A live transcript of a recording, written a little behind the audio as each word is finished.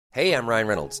Hey, I'm Ryan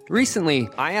Reynolds. Recently,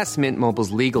 I asked Mint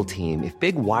Mobile's legal team if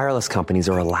big wireless companies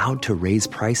are allowed to raise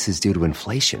prices due to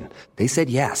inflation. They said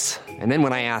yes. And then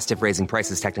when I asked if raising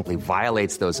prices technically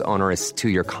violates those onerous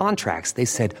two-year contracts, they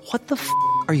said, "What the f***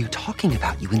 are you talking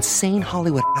about, you insane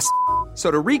Hollywood ass?" So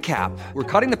to recap, we're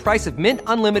cutting the price of Mint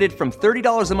Unlimited from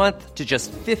 $30 a month to just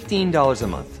 $15 a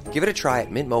month. Give it a try at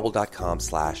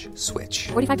mintmobile.com/switch.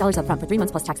 $45 up front for 3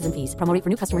 months plus taxes and fees. Promo rate for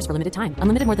new customers for limited time.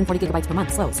 Unlimited more than 40 gigabytes per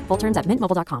month. Slows full terms at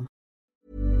mintmobile.com.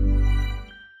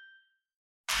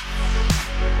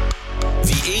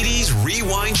 The 80s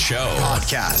Rewind Show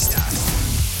podcast.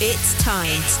 It's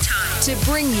time to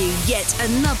bring you yet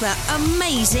another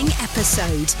amazing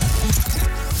episode.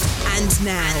 And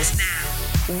now,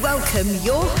 welcome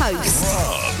your host,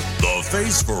 Rob, the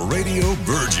face for Radio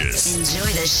Burgess.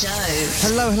 Enjoy the show.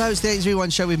 Hello, it's the 80s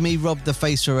Rewind Show with me, Rob, the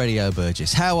face for Radio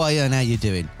Burgess. How are you and how you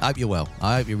doing? I hope you're well.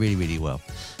 I hope you're really, really well.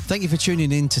 Thank you for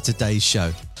tuning in to today's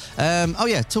show.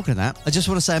 Talking of that, I just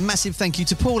want to say a massive thank you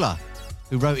to Paula,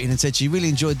 who wrote in and said she really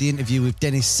enjoyed the interview with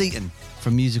Dennis Seaton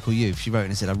from Musical Youth. She wrote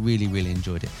in and said, I really, really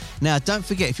enjoyed it. Now, don't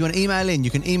forget, if you want to email in, you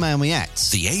can email me at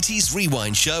The 80s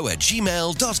Rewind Show at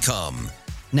gmail.com.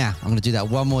 Now, I'm going to do that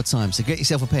one more time, so get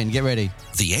yourself a pen, get ready.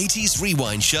 The 80s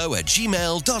Rewind Show at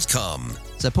gmail.com.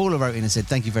 So Paula wrote in and said,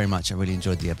 thank you very much. I really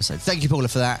enjoyed the episode. Thank you, Paula,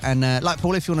 for that. And like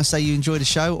Paula, if you want to say you enjoyed the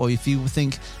show, or if you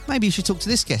think maybe you should talk to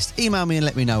this guest, email me and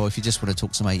let me know. Or if you just want to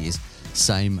talk some 80s,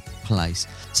 same place.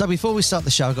 So before we start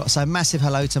the show, I've got to say a massive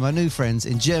hello to my new friends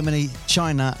in Germany,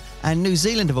 China, and New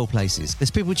Zealand, of all places.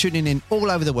 There's people tuning in all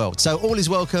over the world. So all is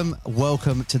welcome.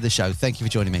 Welcome to the show. Thank you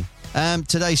for joining me.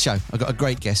 Today's show, I've got a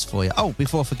great guest for you. Oh,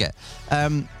 before I forget,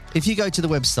 if you go to the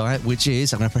website, which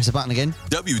is, I'm going to press a button again.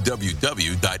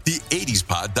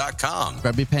 www.the80spod.com.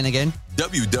 Grab your pen again.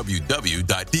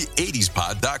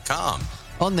 www.the80spod.com.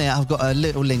 On there, I've got a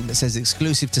little link that says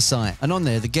exclusive to site. And on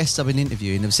there, the guests I've been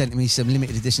interviewing have sent me some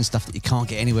limited edition stuff that you can't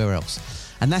get anywhere else.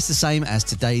 And that's the same as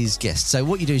today's guest. So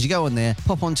what you do is you go on there,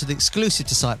 pop onto the exclusive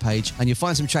to site page, and you'll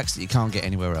find some tracks that you can't get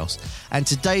anywhere else. And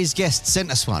today's guest sent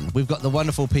us one. We've got the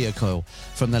wonderful Peter Coyle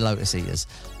from the Lotus Eaters.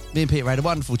 Me and Peter had a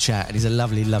wonderful chat, and he's a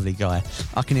lovely, lovely guy.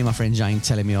 I can hear my friend Jane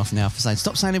telling me off now for saying,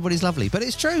 stop saying everybody's lovely. But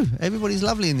it's true. Everybody's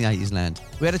lovely in the 80s land.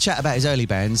 We had a chat about his early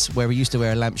bands, where he used to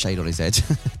wear a lampshade on his head.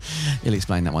 He'll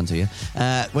explain that one to you.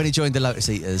 When he joined the Lotus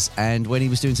Eaters, and when he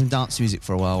was doing some dance music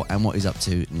for a while, and what he's up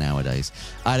to nowadays.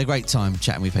 I had a great time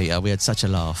chatting with Peter. We had such a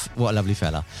laugh. What a lovely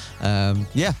fella.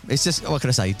 It's just, what can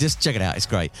I say? Just check it out. It's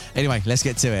great. Anyway, let's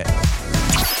get to it.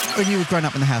 When you were growing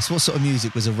up in the house, what sort of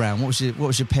music was around? What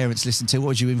was your parents listening to? What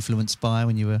was you influenced by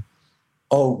when you were?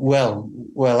 Oh, well,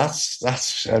 that's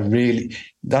actually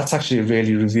a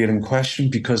really revealing question,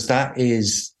 because that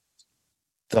is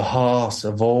the heart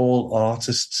of all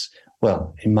artists.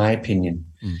 Well, in my opinion.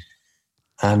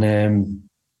 And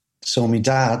so my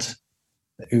dad,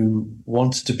 who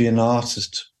wanted to be an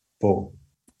artist, but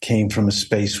came from a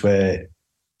space where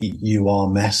you are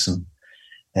messing,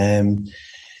 and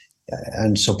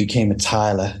so became a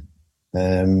tiler.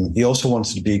 He also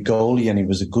wanted to be a goalie, and he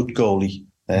was a good goalie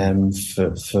for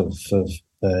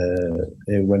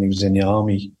when he was in the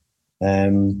army.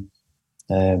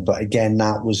 But again,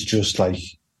 that was just like,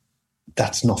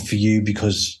 that's not for you,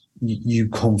 because you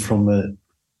come from a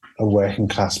working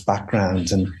class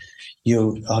background and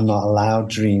you are not allowed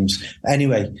dreams.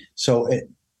 Anyway, so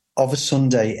every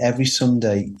Sunday,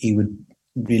 he would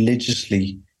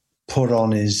religiously put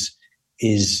on his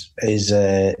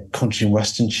country and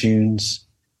western tunes.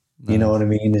 You know what I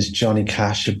mean? His Johnny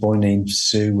Cash, A Boy Named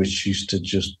Sue, which used to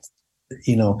just,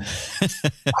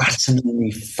 fasten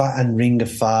me, and Ring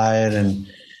of Fire, and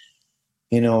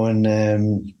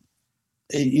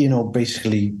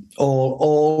basically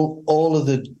all of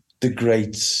the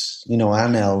greats, and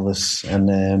Elvis,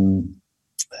 and and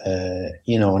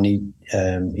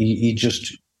he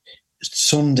just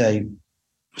Sunday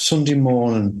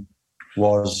morning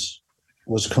was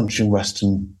country and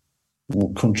western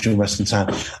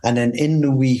time. And then in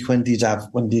the week, when they'd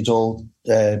all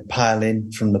pile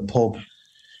in from the pub,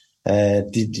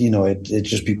 it'd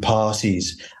just be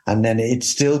parties, and then it'd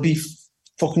still be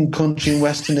fucking country and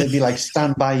western. It'd be like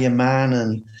Stand By Your Man,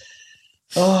 and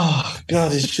oh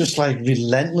god, it's just like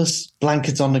relentless.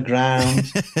 Blankets on the ground.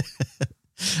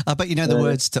 I bet you know the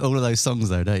words to all of those songs,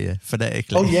 though, don't you?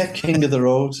 Phonetically. Oh yeah, King of the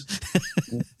Road.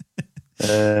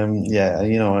 But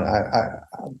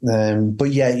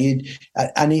yeah,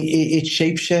 it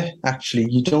shapes you. Actually,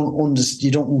 you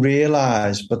don't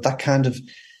realize, but that kind of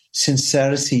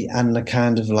sincerity and the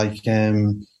kind of like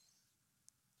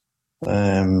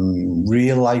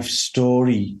real life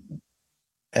story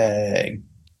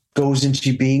goes into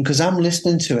your being. Because I'm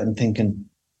listening to it and thinking,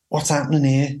 what's happening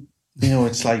here? You know,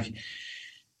 it's like,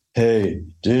 hey,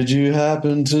 did you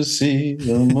happen to see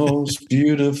the most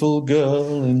beautiful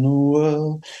girl in the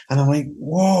world? And I'm like,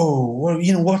 whoa, well,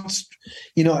 you know, what's,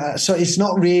 you know, so it's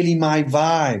not really my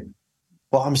vibe,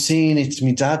 but I'm seeing it's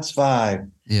my dad's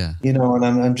vibe. Yeah. You know, and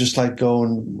I'm just like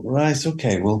going, right,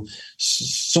 okay, well,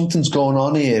 something's going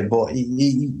on here, but,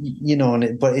 you know,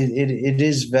 but it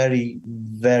is very,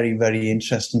 very, very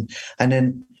interesting. And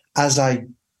then as I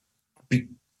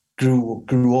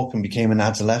grew up and became an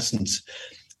adolescent,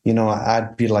 you know,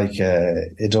 I'd be like,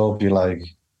 it'd all be like,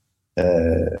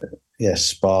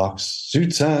 Sparks,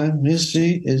 suit time,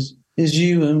 is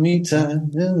you and me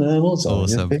time.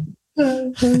 Awesome.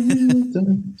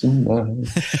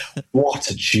 What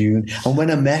a tune. And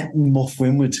when I met Muff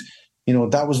Winwood, you know,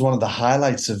 that was one of the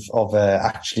highlights of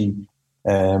actually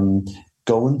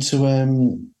going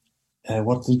to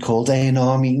what they called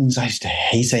A&R meetings. I used to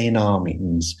hate A&R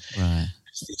meetings. Right.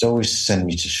 They'd always send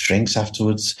me to shrinks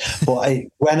afterwards. But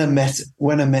when I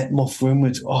met Muff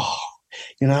Winwood,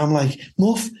 you know, I'm like,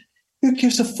 Muff, who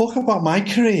gives a fuck about my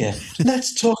career?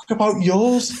 Let's talk about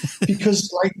yours.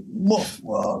 Because, like, Muff,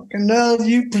 well,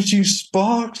 you produce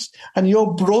Sparks and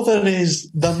your brother is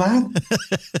the man.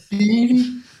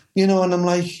 Really? You know, and I'm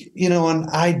like, you know, and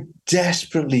I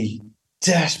desperately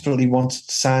wanted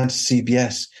to sign to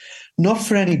CBS, not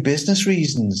for any business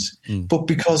reasons, but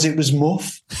because it was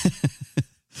Muff.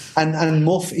 and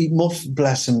Muff,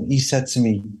 bless him, he said to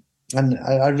me, and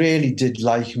I really did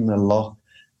like him a lot.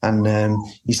 And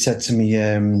he said to me,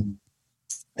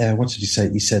 what did he say?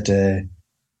 He said,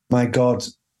 my God,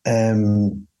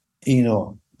 you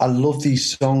know, I love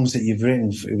these songs that you've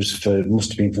written. It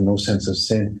must have been for No Sense of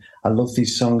Sin. I love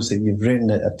these songs that you've written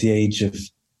at the age of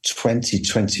 20,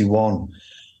 21.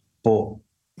 But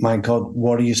my God,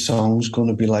 what are your songs going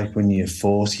to be like when you're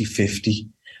 40, 50?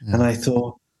 Yeah. And I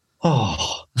thought,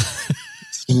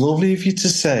 it's lovely of you to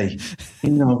say,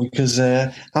 you know, because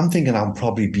I'm thinking I'll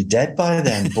probably be dead by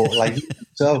then. But like,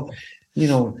 so, you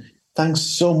know, thanks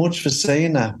so much for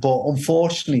saying that. But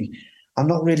unfortunately, I'm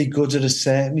not really good at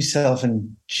asserting myself.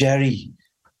 And Jerry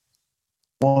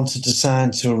wanted to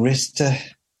sign to Arista.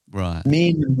 Right. Me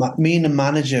and the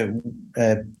manager,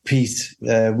 Pete,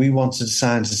 we wanted to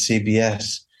sign to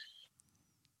CBS.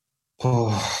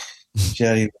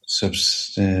 Jerry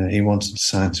he wanted to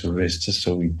sign to Arista,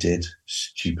 so he did.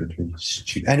 Stupidly.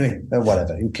 Anyway,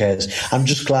 whatever. Who cares? I'm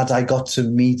just glad I got to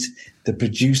meet the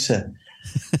producer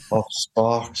of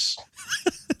Sparks.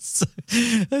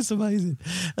 That's amazing.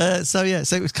 So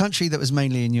it was country that was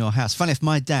mainly in your house. Funny if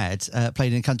my dad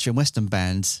played in a country and western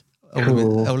band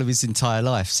all of his entire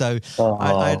life. So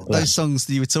I those songs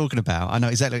that you were talking about, I know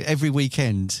exactly. Every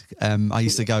weekend, I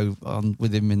used to go on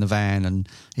with him in the van and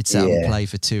he'd sit up and play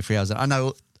for 2 or 3 hours. I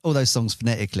know all those songs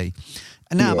phonetically.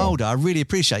 And now I'm older, I really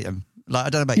appreciate them. Like, I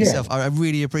don't know about yourself, I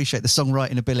really appreciate the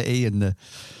songwriting ability and the...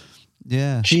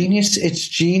 Yeah, genius. It's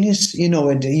genius, you know.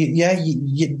 And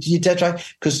you're dead right,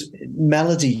 because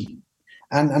melody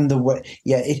and the way,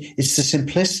 it's the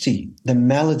simplicity, the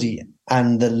melody,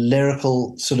 and the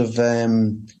lyrical sort of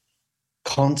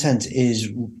content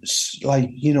is like,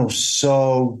 you know,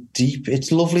 so deep.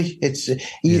 It's lovely. It's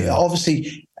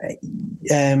obviously,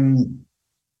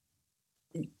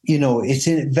 you know, it's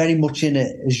very much in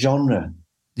a genre.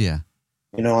 Yeah.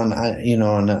 You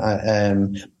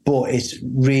know, but it's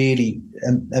really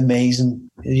amazing,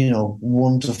 you know,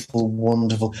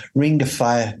 wonderful. Ring of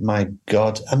Fire, my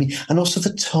God. I mean, and also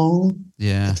the tone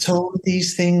of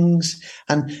these things,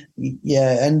 and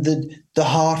the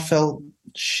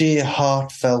sheer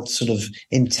heartfelt sort of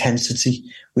intensity,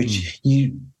 which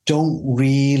you don't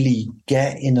really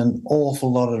get in an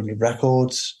awful lot of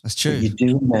records. That's true. You're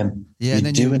doing them. Yeah, and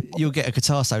then you'll get a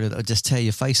guitar solo that will just tear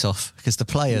your face off, because the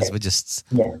players were just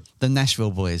the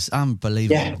Nashville boys,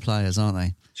 unbelievable players, aren't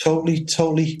they?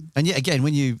 Totally. And yet again,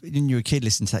 when you're a kid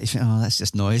listening to that, you think, that's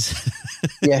just noise.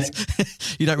 Yeah.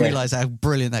 You don't realise how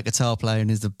brilliant that guitar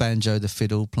playing is, the banjo, the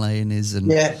fiddle playing is,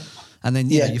 and and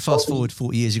then you fast forward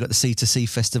 40 years, you've got the C2C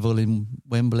festival in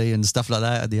Wembley and stuff like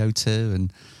that at the O2,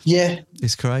 and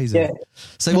it's crazy. Yeah.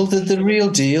 So, well, they're the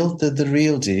real deal. They're the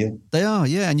real deal. They are,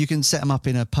 and you can set them up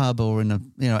in a pub or in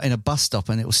a bus stop,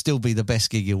 and it will still be the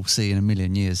best gig you'll see in a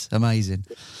million years. Amazing.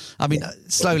 I mean,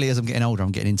 slowly as I'm getting older,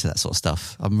 I'm getting into that sort of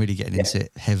stuff. I'm really getting into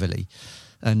it heavily.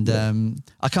 And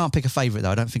I can't pick a favourite, though.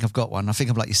 I don't think I've got one. I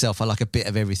think I'm like yourself. I like a bit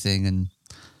of everything. And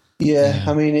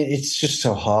I mean, it's just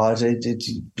so hard.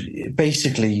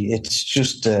 Basically, it's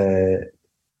just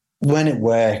when it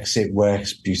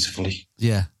works beautifully.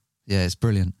 Yeah, it's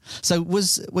brilliant. So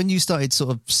when you started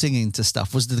sort of singing to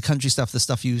stuff, was the country stuff the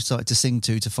stuff you started to sing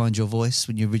to find your voice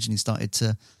when you originally started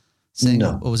to sing?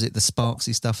 No. Or was it the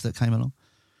Sparksy stuff that came along?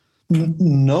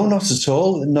 No, not at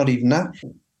all. Not even that.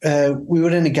 We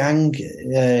were in a gang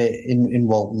in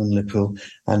Walton and Liverpool,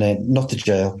 and not the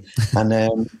jail.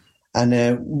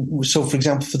 So, for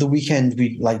example, for the weekend,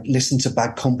 we like listen to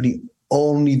Bad Company,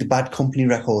 only the Bad Company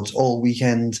records all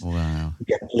weekend. Wow. We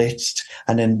get blitzed,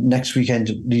 and then next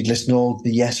weekend we'd listen to all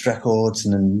the Yes records,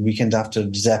 and then weekend after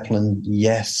Zeppelin,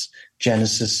 Yes,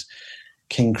 Genesis,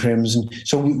 King Crimson.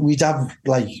 So we'd have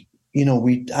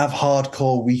we'd have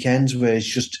hardcore weekends where it's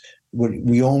just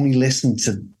we only listen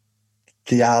to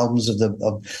the albums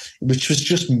which was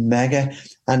just mega.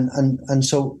 And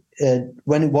so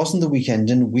when it wasn't the weekend,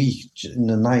 in the week, in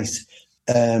the night,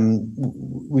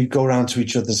 we'd go around to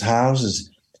each other's houses,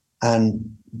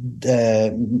 and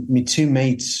my two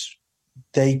mates,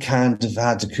 they kind of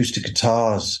had acoustic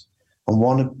guitars, and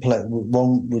one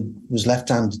was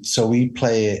left-handed, so he'd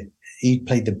play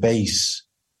the bass,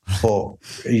 but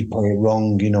he'd play it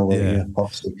wrong,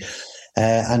 obviously.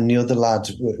 And the other lad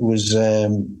was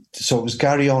so it was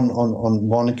Gary on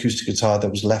one acoustic guitar that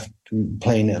was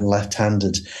playing it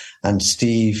left-handed, and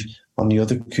Steve on the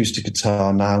other acoustic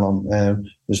guitar, nylon,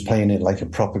 was playing it like a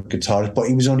proper guitarist, but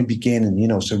he was only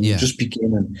beginning, so we were just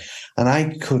beginning, and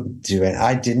I couldn't do it.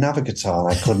 I didn't have a guitar,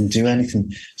 and I couldn't do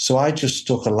anything, so I just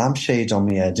stuck a lampshade on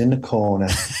my head in the corner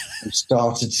and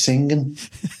started singing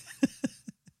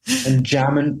and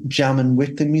jamming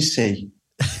with them, you see,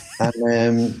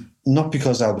 and not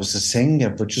because I was a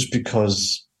singer, but just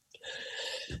because,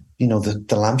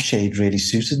 the lampshade really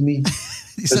suited me.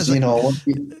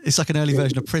 It's like an early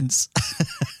version of Prince.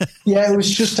 Yeah, it was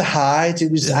just to hide.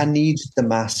 I needed the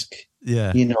mask.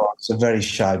 Yeah. I was a very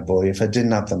shy boy. If I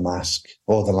didn't have the mask,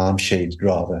 or the lampshade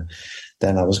rather,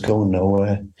 then I was going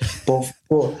nowhere. But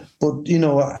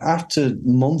after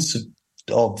months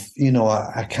of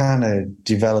I kind of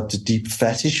developed a deep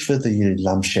fetish for the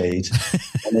lampshade.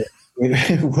 And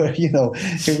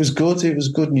it was good. It was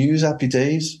good news. Happy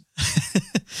days.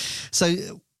 So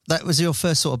that was your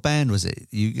first sort of band, was it?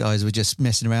 You guys were just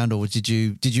messing around, or did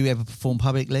you ever perform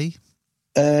publicly?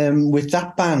 With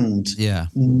that band, yeah,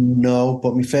 no.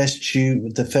 But my first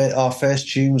tune, our first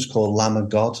tune was called "Lamb of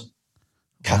God."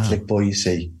 Catholic boy, you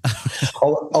see.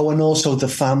 And also The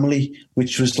Family,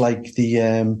 which was like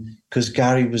because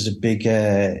Gary was a big.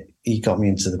 He got me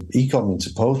into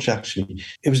poetry. Actually,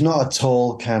 it was not at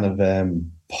all kind of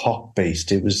pop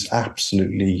based. It was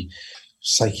absolutely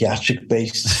psychiatric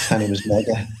based, and it was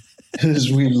mega.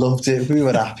 We loved it. We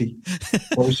were happy.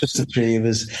 It was just the three of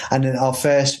us, and then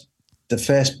the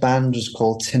first band was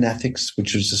called Tin Ethics,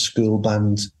 which was a school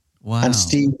band. Wow. And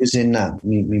Steve was in that.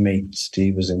 My mate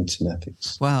Steve was in Tin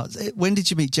Ethics. Wow. When did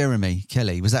you meet Jeremy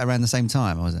Kelly? Was that around the same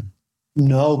time, or was it?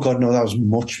 No, God, no, that was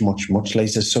much, much, much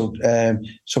later. So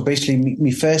basically,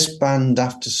 my first band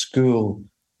after school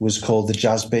was called the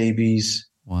Jazz Babies.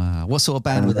 Wow. What sort of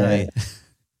band were they?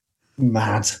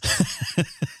 Mad.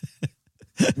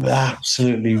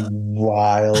 Absolutely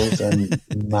wild and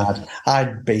mad.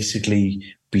 I'd basically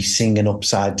be singing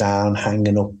upside down,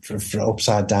 hanging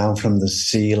upside down from the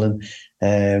ceiling.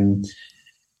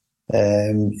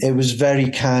 It was very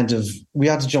kind of, we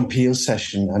had a John Peel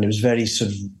session, and it was very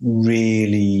sort of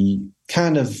really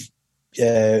kind of,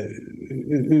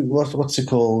 what's it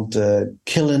called?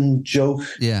 Killing joke.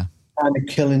 Yeah. Kind of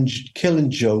killing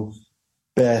joke,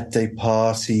 birthday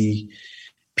party,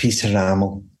 Peter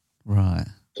Hamill. Right.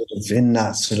 Sort of in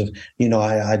that sort of,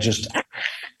 I just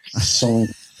sung,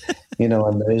 and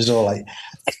it was all like,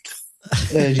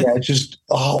 just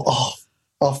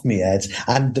off my head.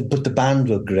 But the band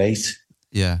were great.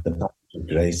 Yeah. The band were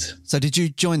great. So did you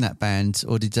join that band,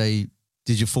 or did you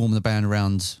form the band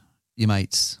around your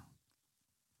mates?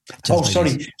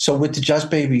 Sorry. So with the Jazz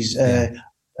Babies, what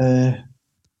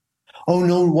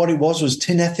it was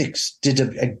Tin Ethics did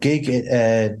a gig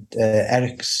at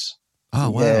Eric's.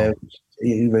 Oh, wow.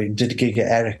 He did a gig at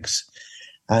Eric's.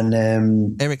 And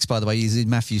Eric's, by the way, he's in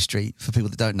Matthew Street, for people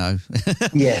that don't know.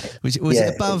 Yeah. Was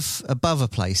it above a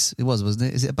place? It was,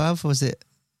 wasn't it? Is it above, or was it?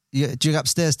 Do you go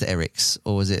upstairs to Eric's,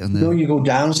 or was it on the? No, you go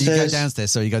downstairs. You go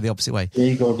downstairs, so you go the opposite way. Yeah,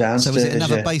 you go downstairs. So was it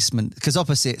another basement? Because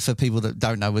opposite, for people that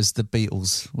don't know, was the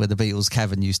Beatles, where the Beatles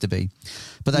cavern used to be.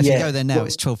 But if you go there now,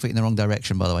 it's 12 feet in the wrong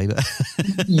direction, by the way. But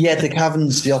yeah, the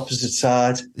cavern's the opposite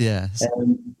side. Yeah.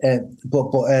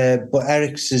 But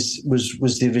Eric's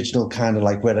was the original kind of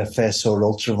like where I first saw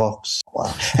Ultravox.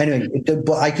 Wow. Anyway,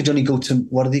 but I could only go to,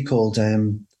 what are they called?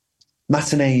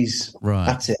 Matinees. Right.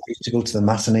 That's it. I used to go to the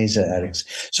matinees at Eric's.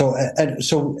 So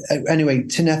anyway,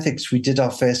 Tin Ethics, we did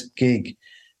our first gig.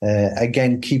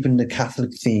 Again, keeping the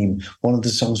Catholic theme. One of the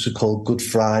songs was called Good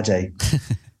Friday.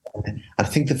 I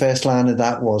think the first line of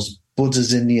that was,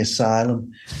 Buddha's in the asylum.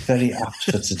 Very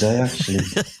apt for today, actually.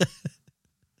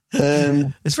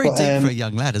 It's very deep for a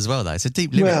young lad as well, though. It's a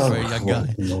deep limit for a young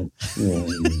guy.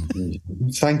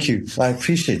 Thank you. I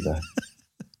appreciate that.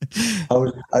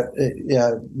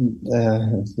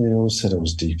 They always said I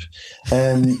was deep.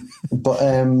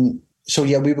 So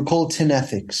we were called Tin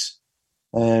Ethics.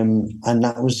 And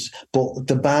that was, but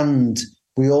the band,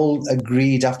 we all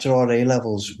agreed after our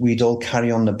A-levels, we'd all carry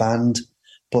on the band,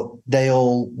 but they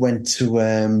all went to,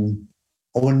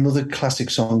 another classic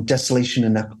song, Desolation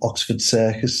in Oxford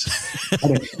Circus.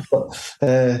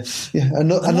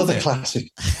 Another classic.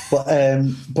 But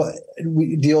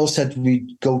they all said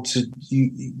we'd go to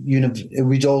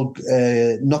we'd all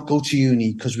not go to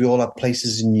uni because we all had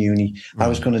places in uni. Right. I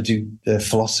was going to do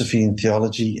philosophy and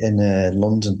theology in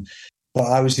London, but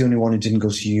I was the only one who didn't go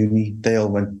to uni. They all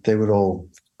went. They were all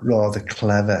rather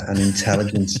clever and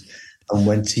intelligent and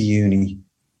went to uni.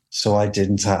 So I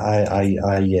didn't.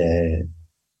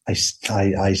 I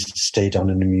stayed on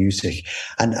in the music,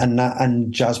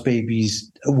 and Jazz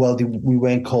Babies. Well, we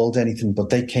weren't called anything, but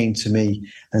they came to me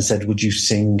and said, "Would you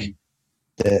sing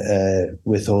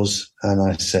with us?" And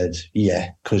I said,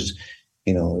 "Yeah," because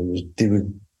they were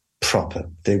proper.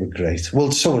 They were great.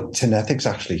 Well, so were Tin Ethics,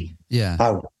 actually. Yeah.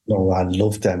 I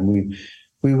loved them.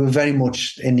 We were very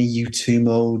much in a U2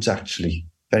 mode, actually.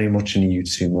 Very much in a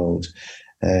U2 mode.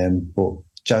 But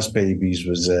Jazz Babies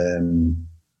was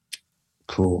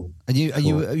cool. And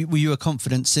were you a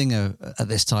confident singer at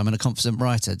this time and a confident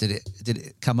writer? Did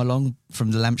it come along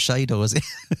from the lampshade, or was it?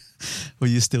 Were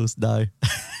you still no?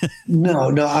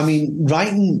 No. I mean,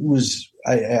 writing was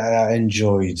I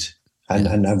enjoyed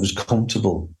and I was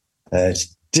comfortable.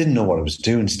 Didn't know what I was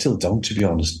doing. Still don't, to be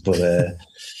honest. But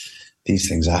these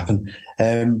things happen.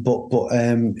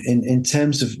 In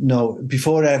terms of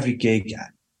before every gig,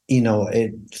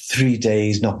 3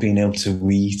 days not being able to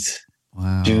eat.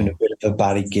 Wow. Doing a bit of a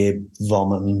Barry Gibb,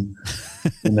 vomiting.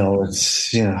 It's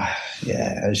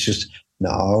just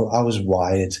I was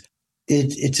wired.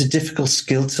 It's a difficult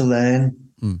skill to learn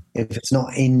if it's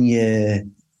not in your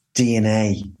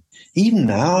DNA. Even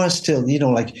now, I still,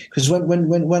 because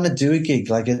when I do a gig,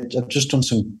 like I've just done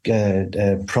some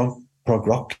prog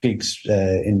rock gigs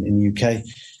in UK,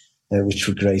 which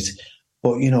were great.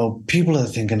 But people are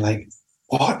thinking like,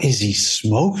 what is he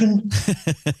smoking?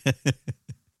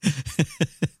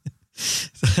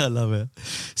 I love it.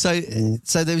 So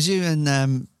there was you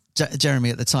and Jeremy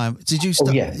at the time. Did you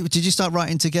start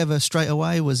writing together straight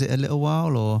away? Was it a little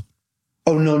while or?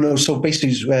 Oh no. So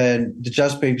basically, when the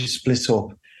Jazz Babies split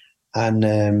up, and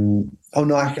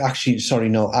I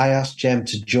asked Jem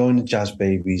to join the Jazz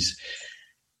Babies,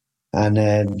 and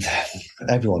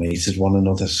everyone hated one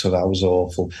another, so that was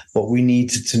awful. But we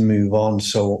needed to move on,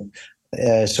 so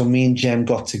me and Jem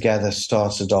got together,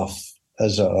 started off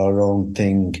as our own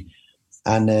thing,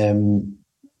 and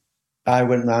I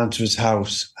went round to his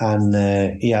house, and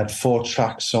he had 4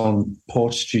 tracks on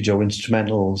Porch Studio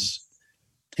instrumentals.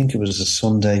 I think it was a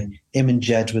Sunday. Him and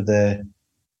Jed were there,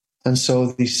 and so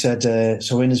they said,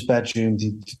 so in his bedroom,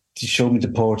 he showed me the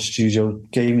Porch Studio,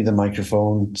 gave me the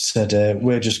microphone, said,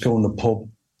 "We're just going to the pub.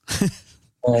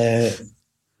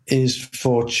 Here's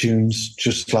 4 tunes,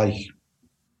 just like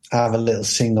have a little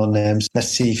sing on them. Let's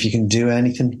see if you can do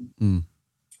anything."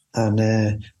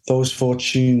 And those 4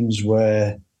 tunes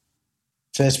were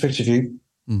First Picture View,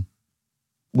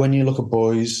 When You Look at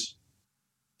Boys,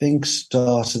 think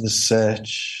Start of the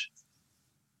Search,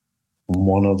 and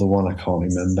one other one I can't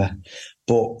remember.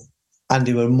 And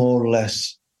they were more or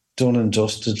less done and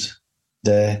dusted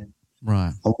there.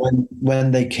 Right. And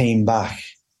when they came back,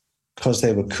 because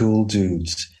they were cool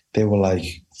dudes, they were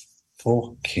like,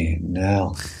 fucking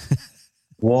hell,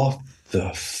 what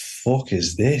the fuck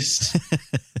is this?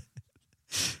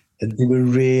 And they were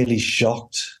really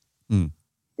shocked.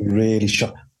 Really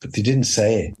shocked. But they didn't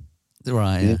say it.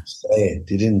 Right. They didn't say it.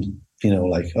 They didn't,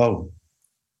 like, oh,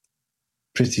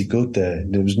 pretty good there.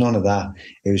 There was none of that.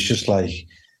 It was just like,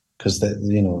 because, but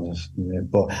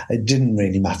it didn't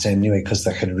really matter anyway, because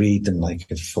they could read them like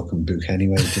a fucking book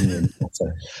anyway. It didn't really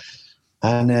matter.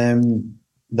 And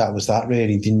that was that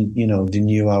really. They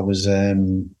knew I was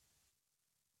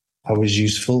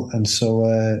useful. And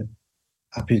so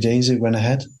happy days, it went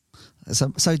ahead.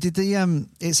 So did the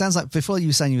it sounds like before you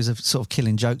were saying you was a sort of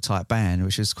Killing Joke type band,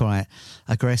 which was quite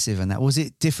aggressive, and that was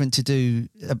it different to do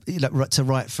to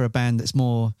write for a band that's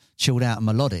more chilled out and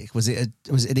melodic? Was it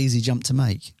an easy jump to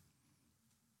make?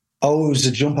 Oh, it was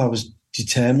a jump I was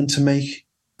determined to make.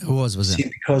 It was it?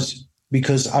 See,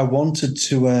 because I wanted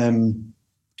to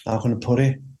how can I put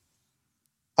it?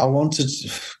 Here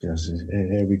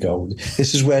we go.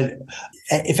 This is where,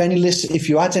 if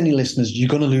you had any listeners, you're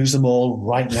going to lose them all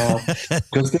right now,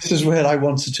 because this is where I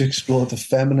wanted to explore the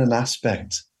feminine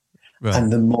aspect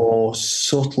and the more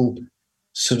subtle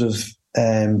sort of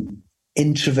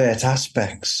introvert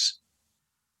aspects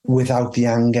without the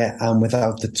anger and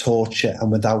without the torture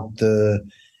and without the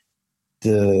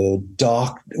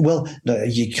dark. Well, no,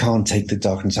 you can't take the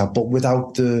darkness out, but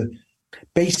without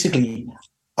basically,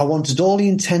 I wanted all the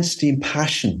intensity and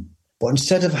passion, but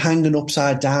instead of hanging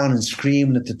upside down and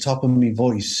screaming at the top of my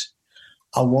voice,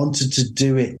 I wanted to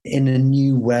do it in a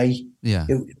new way. Yeah.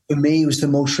 For me, it was the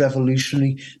most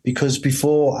revolutionary, because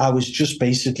before I was just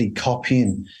basically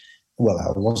copying. Well,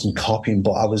 I wasn't copying,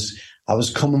 but I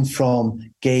was coming from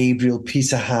Gabriel,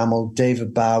 Peter Hamill,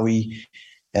 David Bowie,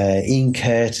 Ian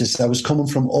Curtis. I was coming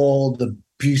from all the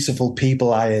beautiful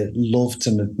people I loved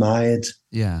and admired.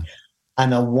 Yeah.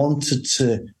 And I wanted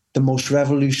the most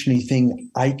revolutionary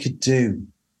thing I could do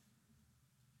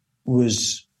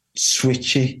was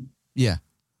switch it. Yeah.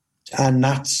 And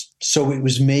so it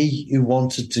was me who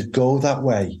wanted to go that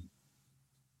way.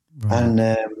 Right.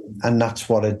 And that's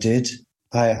what I did.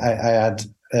 I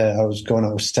was going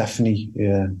out with Stephanie,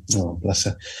 oh bless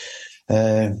her,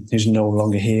 who's no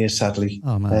longer here, sadly.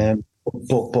 Oh man.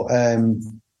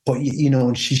 But you know,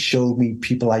 and she showed me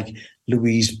people like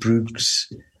Louise Brooks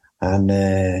and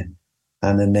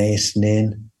Anais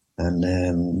Nin,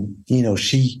 and you know,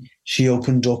 she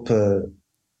opened up a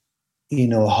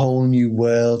whole new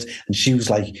world, and she was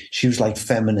like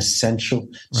feminist central.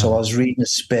 Right. So I was reading a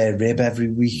Spare Rib every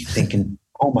week, thinking,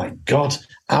 oh my God,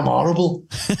 I'm horrible.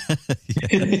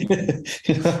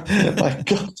 My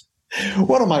God,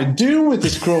 what am I doing with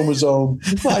this chromosome?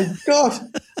 My God,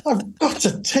 I've got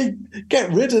to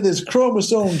get rid of this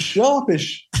chromosome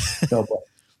sharpish. No,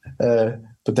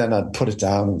 but then I'd put it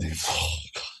down and think,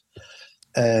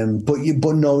 oh,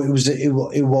 but no,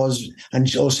 it was,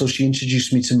 and also she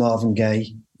introduced me to Marvin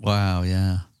Gaye. Wow,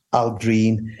 yeah. Al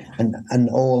Green and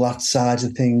all that side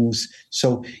of things.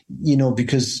 So, you know,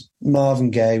 because Marvin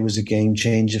Gaye was a game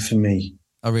changer for me.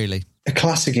 Oh, really? A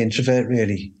classic introvert,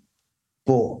 really.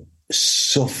 But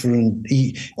suffering,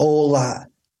 all that,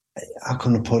 how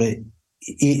can I put it?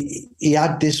 He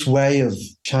had this way of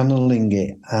channeling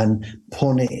it and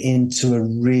putting it into a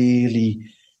really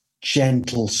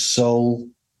gentle soul.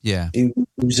 Yeah. It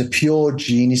was a pure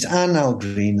genius, and Al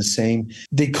Green the same.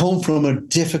 They come from a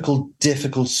difficult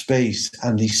space,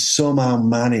 and they somehow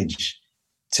manage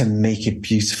to make it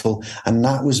beautiful. And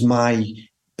that was my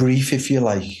brief, if you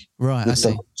like. Right, I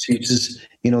see. Tutors,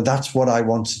 you know, that's what I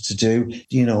wanted to do,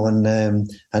 you know, and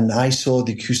I saw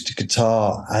the acoustic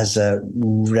guitar as a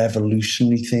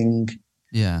revolutionary thing.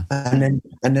 Yeah. And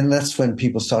then that's when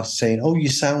people started saying, oh, you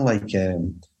sound like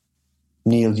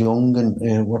Neil Young,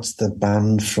 and what's the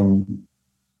band from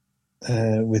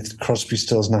with Crosby,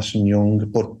 Stills, Nash and Young?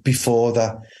 But before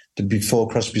that, before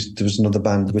Crosby, there was another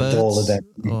band the with Birds, all of them.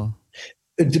 or...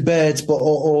 The Birds, but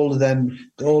all of them,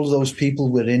 all of those people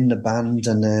were in the band,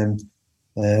 and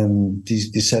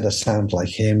they said I sound like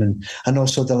him, and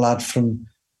also the lad from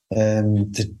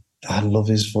I love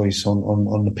his voice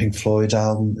on the Pink Floyd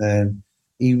album.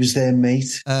 He was their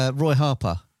mate, Roy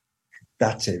Harper.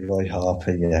 That's it, Roy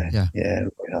Harper. Yeah,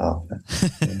 Roy Harper.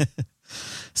 Yeah.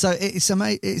 So it's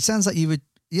amazing. It sounds like you would.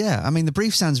 Yeah, I mean, the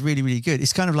brief sounds really, really good.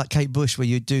 It's kind of like Kate Bush, where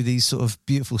you do these sort of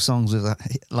beautiful songs with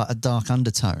a dark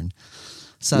undertone.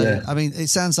 So, yeah. I mean, it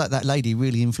sounds like that lady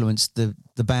really influenced the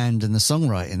band and the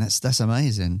songwriting. That's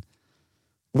amazing.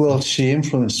 Well, she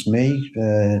influenced me,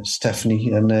 Stephanie,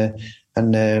 and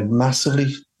massively.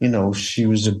 You know, she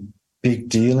was a big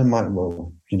deal in my,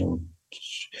 well, you know,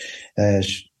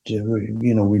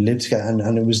 we lived together,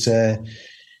 and it was,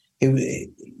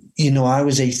 you know, I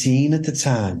was 18 at the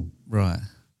time, right?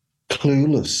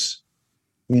 Clueless.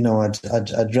 You know,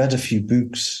 I'd read a few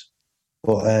books,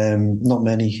 but not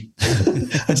many,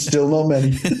 and still not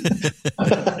many.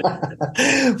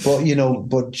 But you know,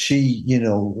 but she, you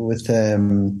know, with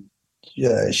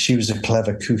she was a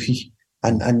clever cookie,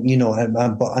 and you know,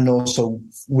 and also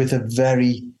with a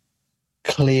very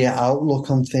clear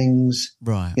outlook on things.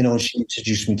 Right. You know, she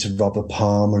introduced me to Robert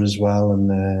Palmer as well,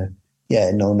 and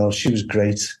she was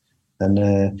great.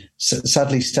 And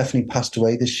sadly, Stephanie passed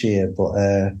away this year. But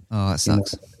that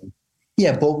sucks.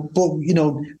 Yeah, but you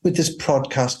know, with this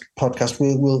podcast,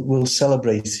 we'll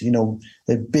celebrate. You know,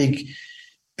 a big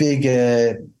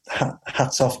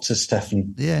hats off to Stephanie.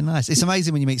 Yeah, nice. It's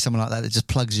amazing when you meet someone like that just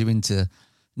plugs you into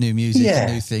new music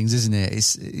and new things, isn't it?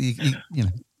 It's you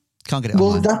know, can't get it.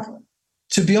 Well,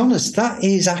 to be honest, that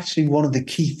is actually one of the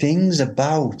key things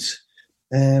about,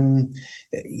 you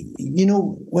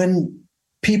know, when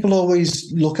people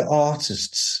always look at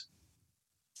artists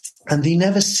and they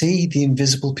never see the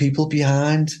invisible people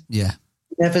behind. Yeah.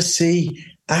 Never see,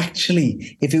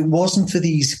 actually, if it wasn't for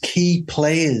these key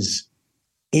players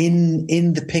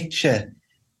in the picture,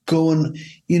 going,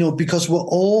 because we're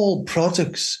all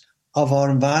products of our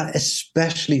environment,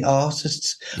 especially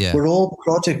artists. Yeah. We're all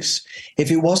products.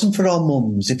 If it wasn't for our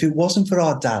mums, if it wasn't for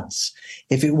our dads,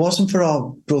 if it wasn't for our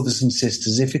brothers and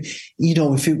sisters, if it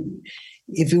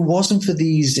wasn't for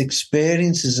these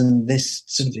experiences and this,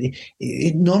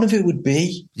 none of it would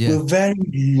be. Yeah. We're very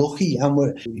lucky, and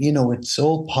it's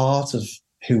all part of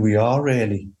who we are,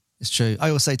 really. It's true. I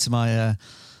always say to my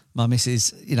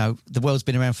missus, the world's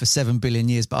been around for 7 billion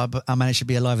years, but I managed to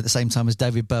be alive at the same time as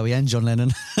David Bowie and John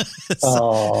Lennon.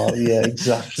 Yeah,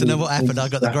 exactly. So know what happened? Exactly. I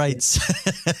got the greats.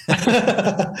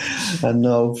 I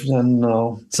know.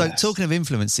 So talking of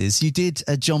influences, you did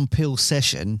a John Peel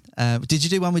session. Did you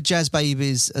do one with Jazz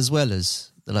Babies as well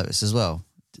as the Lotus as well?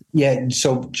 Yeah,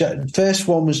 so first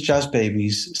one was Jazz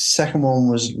Babies, second one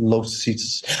was Lotus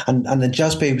Eaters. And the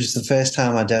Jazz Babies was the first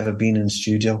time I'd ever been in the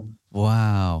studio.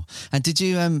 Wow. And did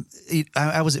you,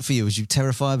 how was it for you? Was you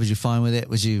terrified? Was you fine with it?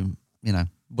 Was you,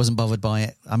 wasn't bothered by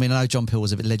it? I mean, I know John Peel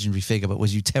was a legendary figure, but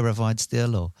was you terrified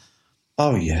still, or?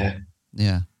 Oh, yeah.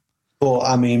 Yeah. But,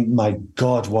 I mean, my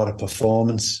God, what a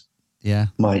performance. Yeah.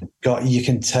 My God, you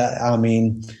can tell, I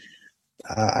mean,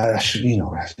 it's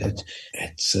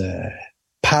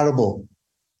parable.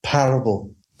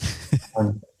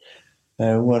 And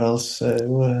what else?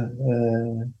 Let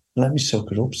me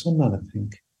soak it up some, I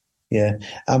think. Yeah,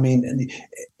 I mean,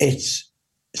 it's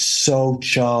so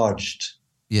charged.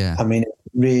 Yeah, I mean, it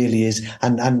really is.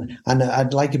 And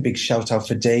I'd like a big shout out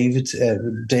for David.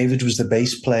 David was the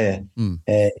bass player.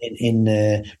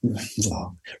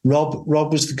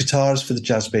 Rob was the guitarist for the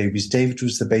Jazz Babies. David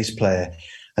was the bass player,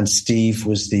 and Steve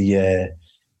was the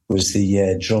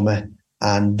drummer.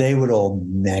 And they were all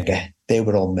mega.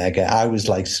 I was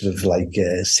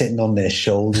sitting on their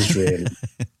shoulders, really.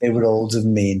 They were older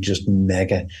than me and just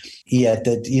mega. Yeah,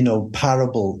 that,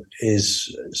 Parable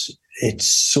it's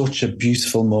such a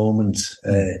beautiful moment,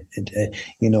 and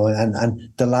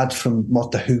the lad from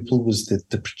What the Hoople was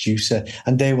the producer,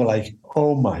 and they were like,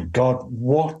 oh my God,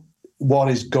 what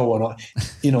is going on?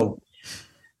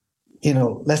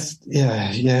 Let's.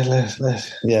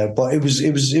 But it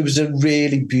was a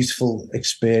really beautiful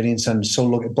experience, and so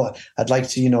look. But I'd like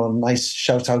to, a nice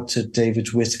shout out to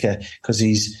David Whittaker, because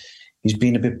he's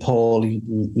been a bit poorly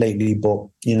lately, but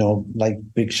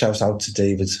big shout out to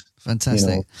David.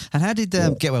 Fantastic. And how did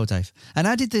get well, Dave? And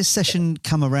how did this session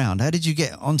come around? How did you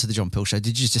get onto the John Peel show?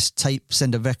 Did you just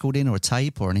send a record in, or a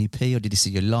tape, or an EP, or did he see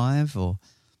you live, or?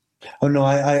 Oh no,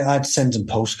 I'd send him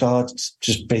postcards,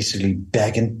 just basically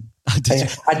begging.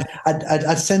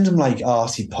 I'd send him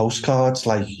arty postcards,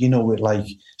 with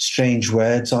strange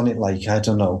words on it, I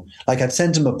don't know. I'd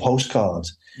send him a postcard,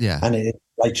 and it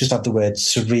just had the word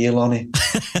surreal on it.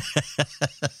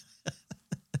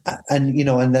 And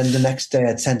and then the next day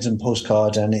I'd send him a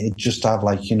postcard, and it'd just have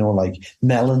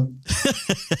melon.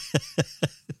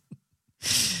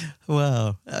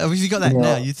 Wow. If you got that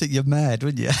now, you'd think you're mad,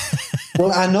 wouldn't you?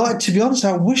 Well, I know, to be honest,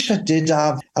 I wish I'd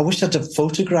have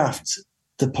photographed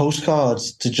the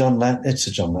postcards to John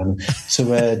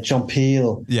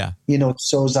Peel. Yeah.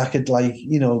 So as I could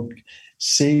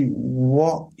see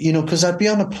what, because I'd be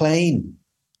on a plane.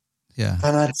 Yeah.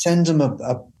 And I'd send him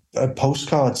a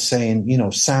postcard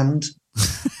saying, sand.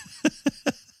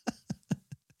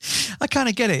 I kind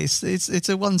of get it. It's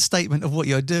a one statement of what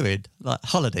you're doing, like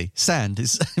holiday, sand.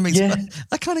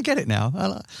 I kind of get it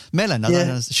now. Melon, I don't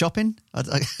know, shopping. I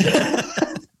don't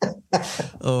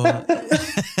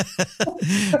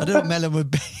know what melon would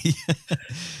be.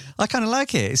 I kind of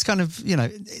like it. It's kind of,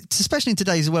 especially in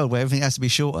today's world where everything has to be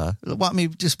shorter.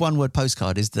 Just one word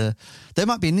postcard is there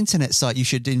might be an internet site you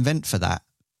should invent for that.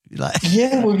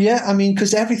 I mean,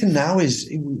 because everything now is,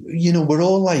 we're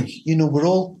all we're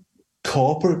all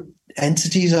corporate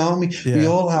entities, aren't we? Yeah. We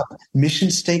all have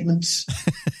mission statements,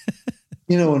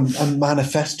 and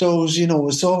manifestos.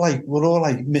 It's all we're all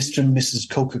like Mr. and Mrs.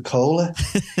 Coca-Cola,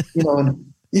 and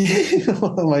I'm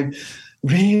like,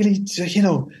 really,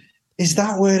 is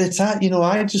that where it's at?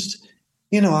 I just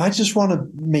want to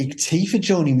make tea for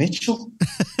Joni Mitchell.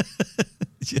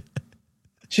 Yeah.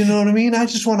 Do you know what I mean? I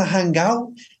just want to hang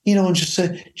out, and just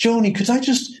say, Joni, could I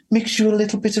just mix you a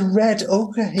little bit of red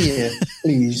ochre here,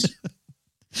 please?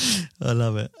 I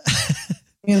love it.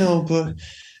 But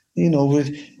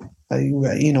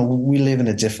we live in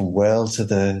a different world to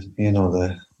the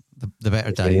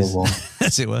better days,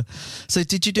 as it were. So,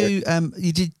 did you do?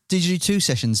 Did you do 2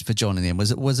 sessions for John in the end?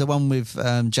 Was it one with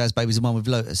Jazz Babies and one with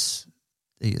Lotus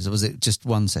Eaters, or was it just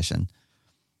one session?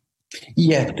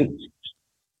 Yeah.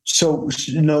 So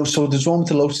there's one with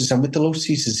the Lotus, and with the Lotus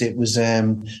Eaters, it was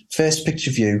First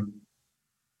Picture View,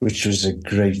 which was a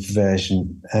great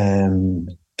version.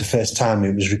 the first time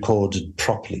it was recorded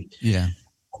properly. Yeah.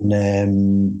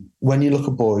 And When You Look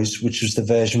at Boys, which was the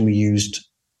version we used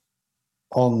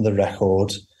on the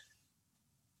record,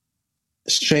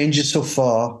 Stranger So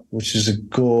Far, which is a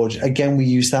gorge. Again, we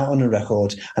use that on the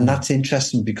record, and that's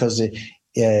interesting because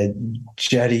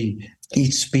Jerry,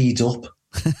 he'd speed up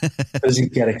because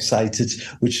he'd get excited,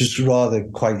 which is rather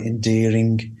quite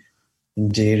endearing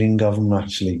of him,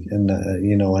 actually. And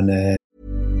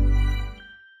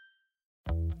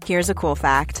Here's a cool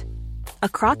fact: a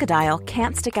crocodile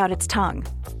can't stick out its tongue.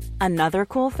 Another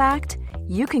cool fact: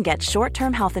 you can get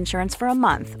short-term health insurance for a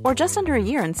month or just under a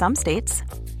year in some states.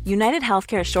 United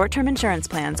Healthcare short-term insurance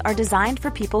plans are designed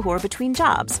for people who are between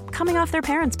jobs, coming off their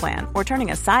parents' plan, or turning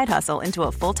a side hustle into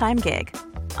a full-time gig.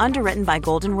 Underwritten by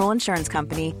Golden Rule Insurance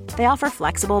Company, they offer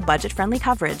flexible, budget-friendly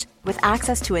coverage with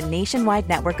access to a nationwide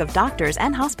network of doctors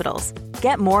and hospitals.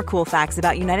 Get more cool facts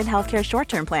about United Healthcare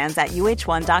short-term plans at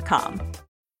uh1.com.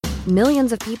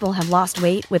 Millions of people have lost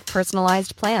weight with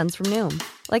personalized plans from Noom.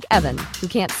 Like Evan, who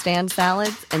can't stand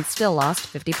salads and still lost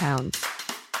 50 pounds.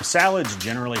 Salads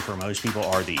generally for most people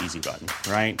are the easy button,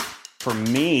 right? For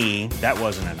me, that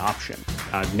wasn't an option.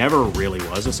 I never really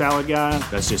was a salad guy.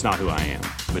 That's just not who I am.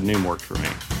 But Noom worked for me.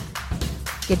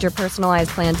 Get your personalized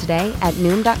plan today at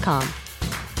Noom.com.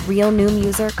 Real Noom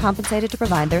user compensated to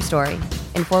provide their story.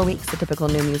 In 4 weeks, the typical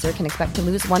Noom user can expect to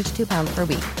lose 1 to 2 pounds per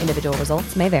week. Individual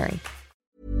results may vary.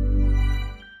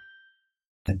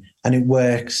 And it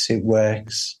works.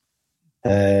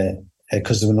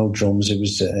 Because there were no drums. It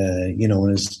was,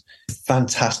 and it's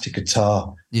fantastic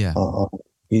guitar. Yeah.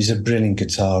 He's a brilliant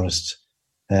guitarist.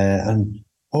 And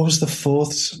what was the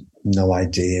fourth? No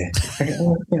idea.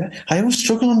 I always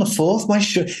struggle on the fourth.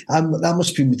 That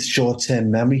must be with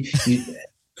short-term memory.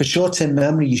 For short-term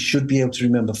memory, you should be able to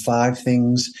remember 5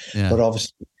 things. Yeah. But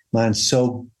obviously, mine's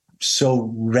so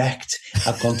wrecked,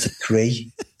 I've gone to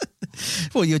 3.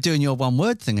 Well, you're doing your one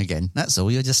word thing again. That's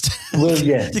all. You're just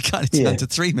yeah. You're kind of down to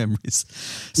 3 memories.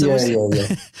 So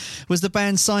was the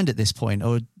band signed at this point,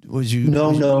 or was you?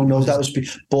 No. That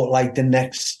was. But like the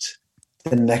next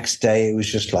day, it was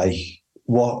just like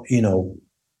what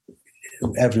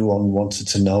everyone wanted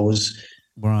to know us.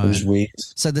 Right. It was weird.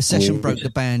 So the session broke the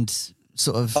band,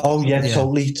 sort of. Oh yeah.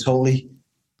 Totally.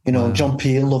 Wow. John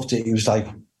Peel loved it. He was like,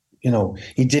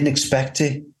 he didn't expect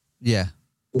it. Yeah.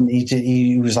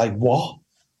 He was like, "What?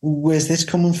 Where's this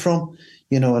coming from?"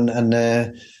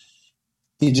 And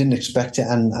he didn't expect it,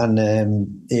 and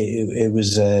it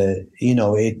was,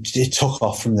 it took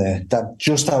off from there.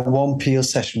 That one Peel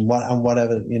session, and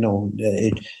whatever,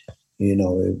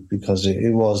 because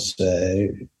it was,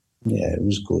 it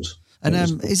was good.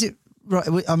 And is it right?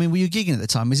 I mean, were you gigging at the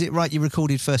time? Is it right you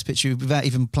recorded First Picture without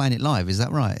even playing it live? Is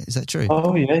that right? Is that true?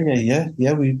 Oh yeah.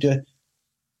 We did.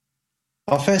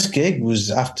 Our first gig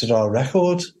was after our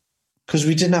record because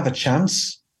we didn't have a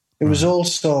chance. It was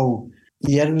also,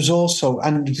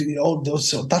 and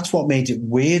that's what made it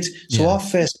weird. So our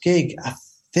first gig, I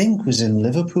think, was in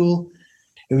Liverpool.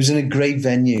 It was in a great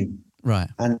venue, right?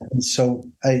 And so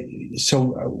we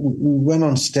went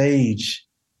on stage,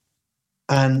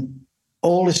 and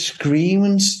all the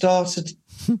screaming started,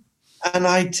 and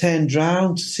I turned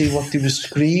round to see what they were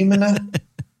screaming at.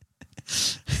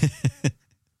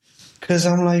 Because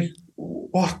I'm like,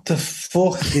 what the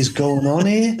fuck is going on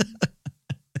here?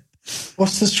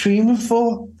 What's the screaming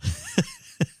for?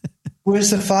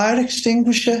 Where's the fire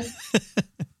extinguisher?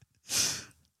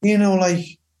 Can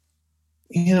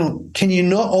you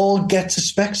not all get to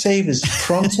Specsavers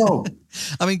pronto?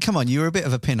 I mean, come on, you were a bit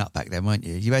of a pin-up back then, weren't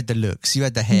you? You had the looks, you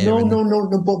had the hair. No.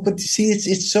 But you see,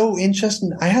 it's so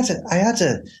interesting. I had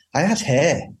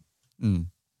hair. Mm.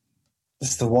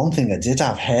 That's the one thing I did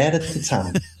have hair at the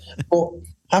time. But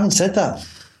having said that,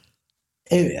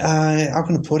 how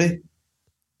can I put it?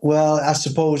 Well, I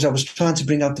suppose I was trying to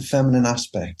bring out the feminine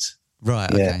aspect. Right,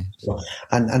 okay. Yeah.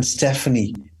 And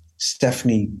Stephanie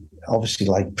obviously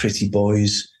liked pretty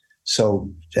boys. So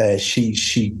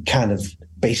she kind of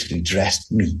basically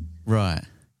dressed me. Right.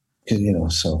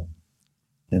 So.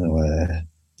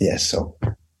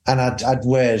 And I'd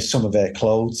wear some of her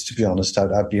clothes, to be honest.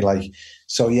 I'd be like,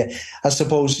 so yeah, I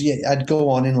suppose, I'd go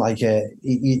on in like I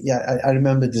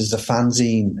remember there's a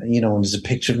fanzine, and there's a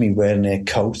picture of me wearing a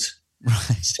coat.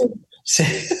 Right.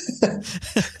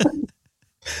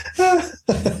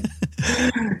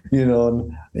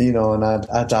 And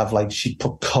I'd have like, she'd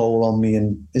put kohl on me,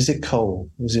 and is it kohl?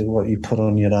 Is it what you put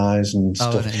on your eyes and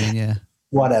stuff? Oh, I don't mean, yeah.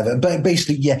 Whatever, but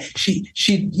basically, yeah,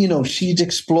 she'd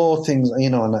explore things,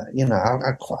 and I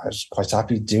was quite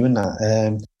happy doing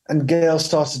that. And girls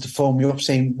started to phone me up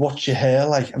saying, "What's your hair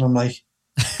like?" And I'm like,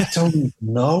 I don't even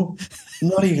know. I'm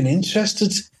not even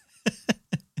interested.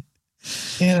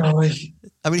 You know,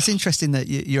 I mean, it's interesting that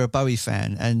you're a Bowie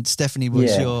fan, and Stephanie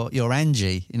was your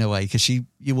Angie in a way, because you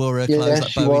wore her clothes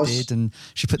like Bowie did, and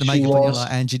she put the makeup on you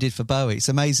like Angie did for Bowie. It's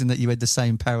amazing that you had the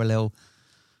same parallel.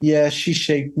 Yeah, she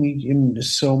shaped me in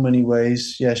so many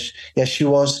ways. She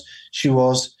was.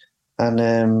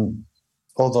 And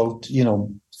although, you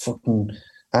know, fucking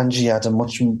Angie had a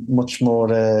much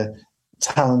more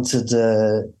talented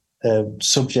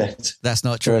subject. That's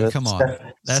not true. Come on.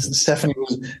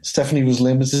 Stephanie was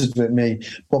limited with me.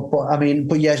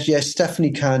 But yes,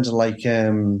 Stephanie kind of like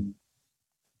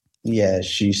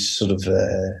she's sort of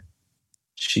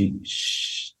she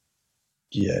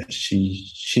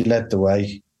led the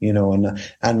way, you know, and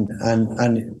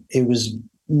it was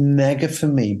mega for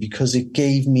me because it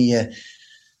gave me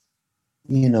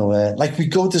like we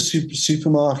go to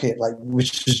supermarket, like,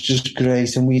 which was just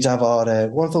great, and we'd have our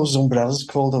what are those umbrellas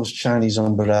called? Those Chinese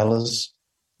umbrellas.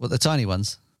 What, the tiny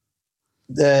ones?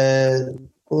 The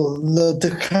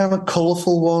kind of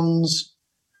colourful ones,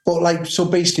 but like, so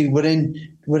basically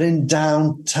we're in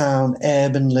downtown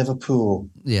urban Liverpool.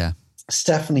 Yeah,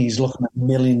 Stephanie's looking at $1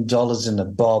 million in a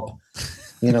bob.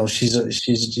 You know,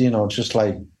 she's you know, just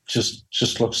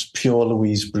looks pure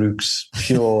Louise Brooks,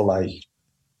 pure like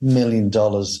 $1 million,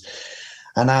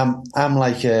 and I'm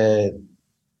like a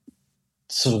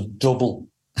sort of double,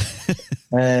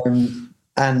 and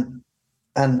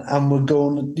we're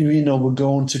going, you know, we're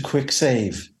going to Quick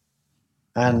Save,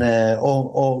 and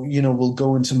or you know, we'll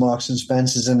go into Marks and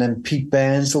Spencer's, and then Pete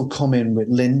Burns will come in with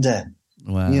Linda.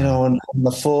 Wow. You know, and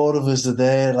the four of us are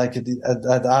there, like at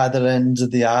either end of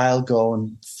the aisle,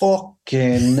 going,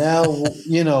 "Fucking hell!"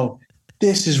 You know,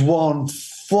 this is one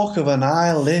fuck of an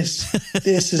aisle. This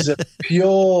is a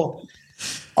pure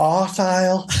art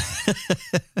aisle.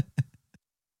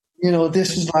 You know,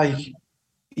 this is like,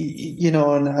 you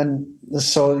know, and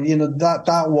so, you know,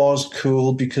 that was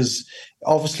cool because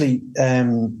obviously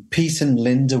Pete and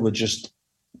Linda were just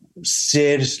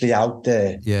seriously out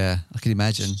there. Yeah, I can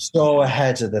imagine. So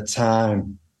ahead of the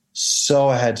time,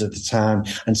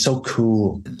 and so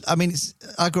cool. I mean,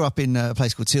 I grew up in a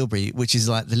place called Tilbury, which is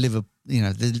like the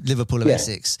Liverpool of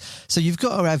Essex. So you've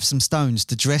got to have some stones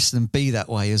to dress and be that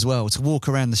way as well, to walk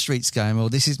around the streets going, well,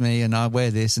 this is me and I wear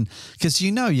this, and because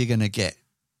you know you're going to get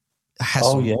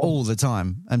hassle all the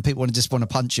time, and people just want to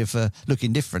punch you for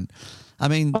looking different. I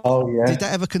mean, did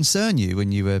that ever concern you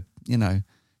when you were, you know,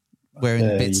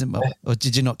 wearing bits or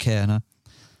did you not care? No.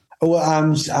 Well,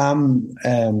 I'm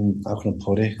how can I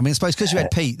put it? I mean, I suppose because you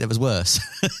had Pete, that was worse.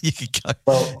 You could go.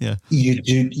 Well, yeah.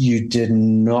 You did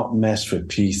not mess with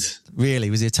Pete. Really?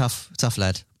 Was he a tough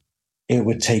lad? It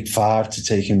would take 5 to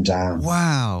take him down.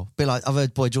 Wow. Bit like, I've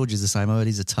heard Boy George is the same. I heard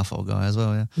he's a tough old guy as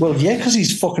well. Yeah. Well, yeah, because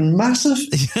he's fucking massive.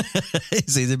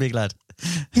 He's a big lad.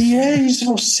 Yeah, he's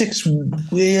about 6.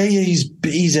 Yeah,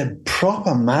 he's a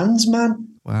proper man's man.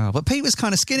 Wow. But Pete was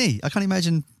kind of skinny. I can't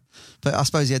imagine. But I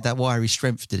suppose he had that wiry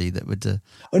strength, did he? That would.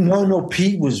 No.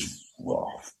 Pete was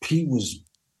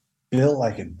built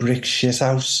like a brick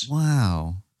shithouse.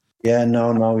 Wow. Yeah, no.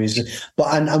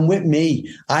 And with me,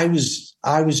 I was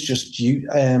just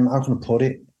how can I put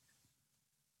it?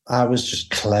 I was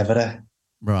just cleverer.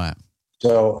 Right.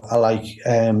 So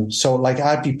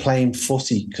I'd be playing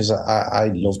footy because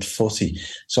I loved footy.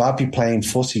 So I'd be playing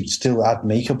footy, still had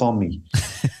makeup on me.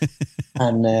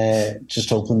 And just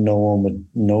hoping no one would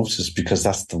notice, because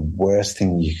that's the worst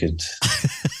thing you could,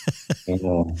 you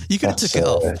know. You could have took it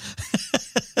off.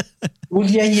 Well,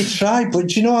 yeah, you try, but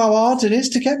do you know how hard it is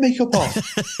to get makeup off?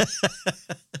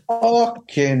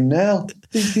 Fucking hell.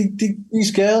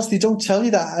 These girls, they don't tell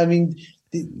you that. I mean,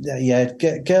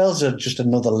 girls are just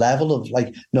another level of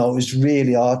like, no, it's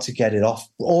really hard to get it off.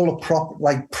 All a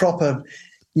proper,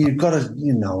 you've got to,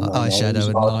 you know. Eyeshadow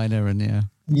and liner and yeah.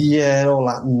 Yeah, all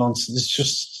that nonsense.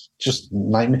 It's just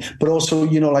nightmare. But also,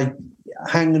 you know, like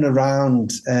hanging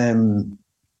around.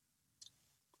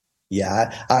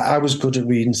 I was good at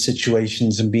reading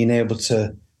situations and being able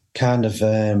to kind of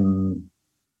knowing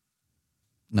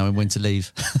when to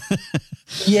leave.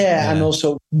 yeah, and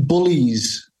also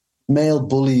male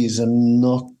bullies are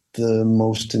not the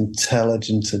most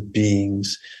intelligent of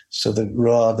beings, so they're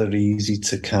rather easy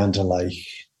to kind of like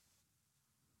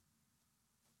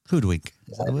hoodwink.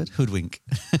 Is that the word? Hoodwink.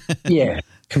 Yeah,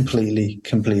 completely,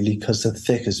 because they're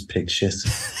thick as pig shit.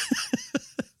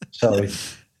 Sorry.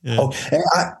 Yeah.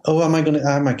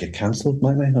 I might get cancelled,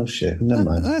 might I? Oh shit, never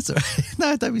mind. That's all right.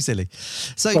 No, don't be silly.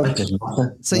 So,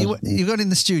 you got in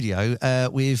the studio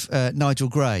with Nigel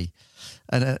Gray.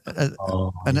 And at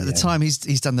the time,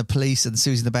 he's done The Police and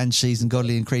Susie and the Banshees and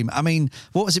Godley and Cream. I mean,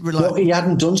 what was it like? No, he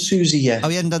hadn't done Susie yet. Oh,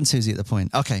 he hadn't done Susie at the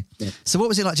point. Okay. Yeah. So what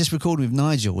was it like just recording with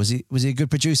Nigel? Was he a good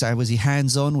producer? Was he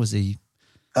hands-on? Was he...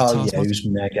 Oh, yeah, he was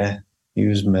mega. He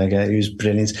was mega. He was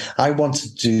brilliant. I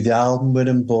wanted to do the album with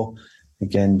him, but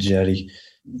again, Jerry...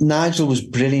 Nigel was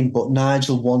brilliant, but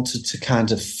Nigel wanted to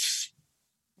kind of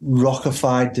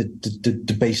rockify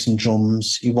the bass and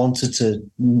drums. He wanted to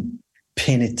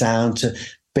pin it down to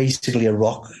basically a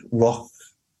rock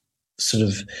sort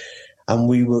of, and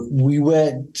we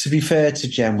were to be fair to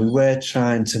Jen, we were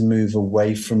trying to move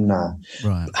away from that.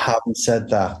 Right. But having said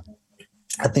that,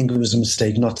 I think it was a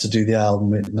mistake not to do the album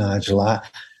with Nigel. I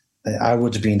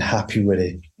would have been happy with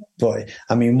it, but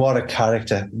I mean, what a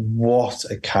character! What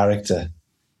a character!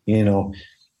 You know,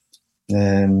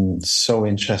 so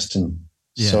interesting,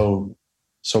 so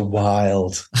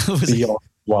wild, beyond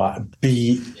what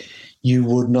you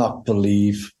would not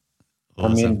believe.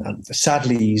 Awesome. I mean,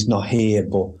 sadly he's not here,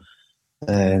 but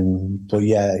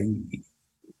yeah,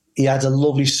 he had a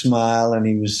lovely smile and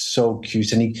he was so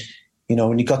cute. And he, you know,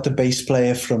 when he got the bass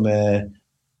player from Avalon,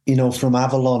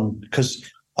 because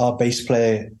our bass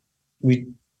player, we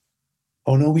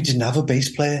didn't have a bass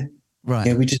player. Right.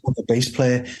 Yeah, we just had the bass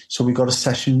player. So we got a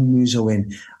session muso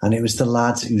in, and it was the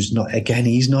lad who's not, again,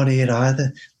 he's not here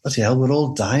either. Bloody hell, we're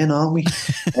all dying, aren't we?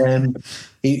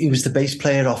 He was the bass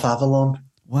player off Avalon.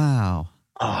 Wow.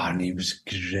 Oh, and he was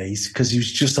great because he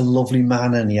was just a lovely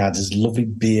man and he had his lovely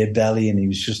beer belly and he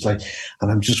was just like,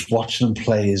 and I'm just watching him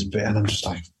play his bit and I'm just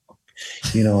like,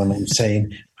 you know, and I'm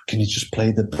saying, can you just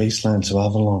play the bass line to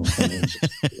Avalon?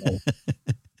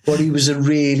 But he was a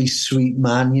really sweet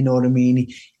man, you know what I mean?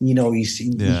 He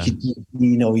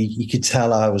could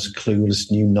tell I was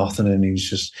clueless, knew nothing, and he was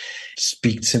just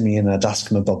speak to me, and I'd ask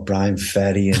him about Brian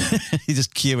Ferry, and he's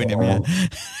just cueing him,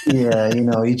 yeah, you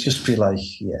know, he'd just be like,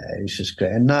 yeah, it was just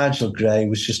great. And Nigel Gray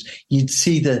was just, you'd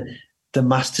see the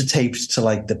master tapes to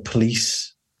like The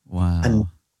Police, wow,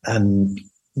 and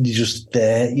you're just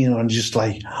there, you know, and just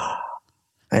like.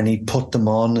 And he'd put them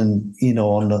on, and you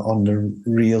know, on the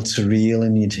reel to reel,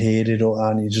 and you'd hear it,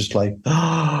 and you're just like,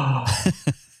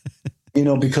 you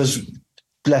know, because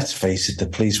let's face it, The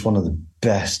Police, one of the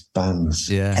best bands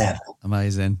ever,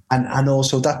 amazing. And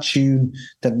also that tune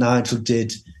that Nigel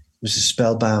did was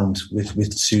Spellbound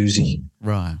with Susie.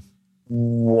 Right.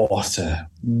 What a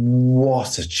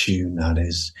tune that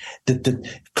is!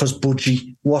 Because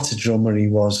Budgie, what a drummer he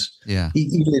was. Yeah,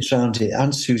 he lives around here,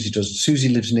 and Susie does. Susie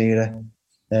lives near her.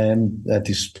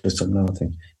 They split up now, I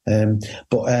think.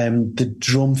 But the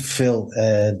drum fill,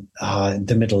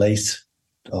 the middle eight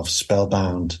of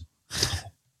Spellbound.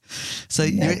 So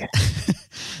you're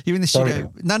in the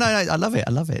studio. No, I love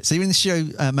it. So you're in the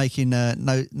studio making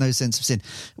No Sense of Sin.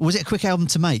 Was it a quick album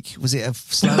to make? Was it a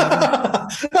slow album?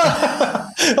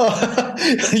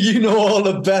 You know all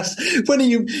the best. When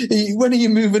are you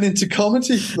moving into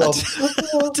comedy, Rob?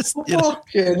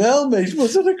 Fucking hell, mate.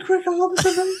 Was it a quick album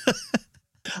to make?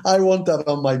 I want that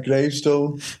on my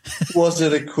gravestone. Was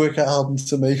it a quick album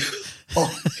to make?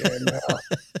 Fucking hell.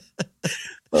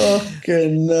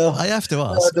 I have to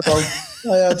ask.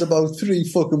 I had about 3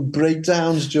 fucking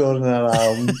breakdowns during that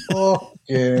album.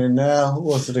 Fucking hell.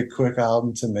 Was it a quick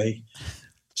album to make?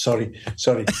 Sorry.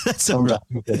 That's all right.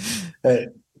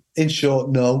 In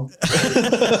short, no.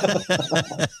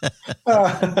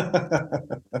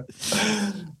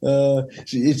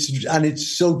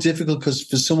 It's so difficult because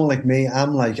for someone like me,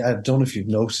 I'm like, I don't know if you've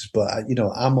noticed, but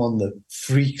I'm on the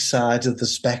freak side of the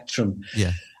spectrum.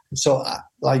 Yeah. So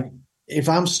like, if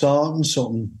I'm starting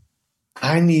something,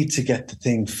 I need to get the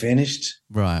thing finished.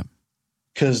 Right.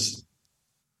 Because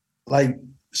like,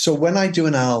 so when I do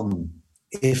an album,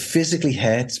 it physically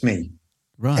hurts me.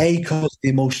 Right. A, because of the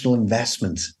emotional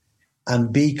investment,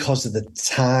 and B, because of the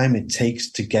time it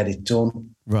takes to get it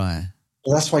done. Right.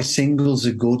 Well, that's why singles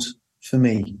are good for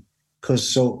me.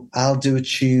 Because so I'll do a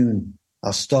tune,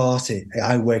 I'll start it,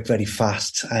 I work very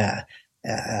fast.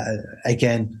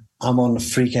 Again, I'm on the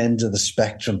freak end of the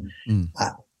spectrum.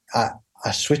 I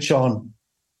switch on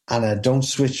and I don't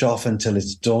switch off until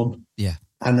it's done. Yeah.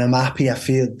 And I'm happy. I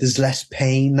feel there's less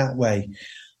pain that way.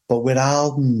 But with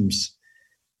albums,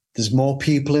 there's more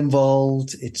people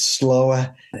involved. It's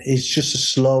slower. It's just a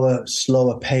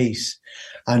slower pace.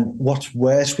 And what's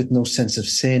worse with No Sense of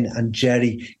Sin and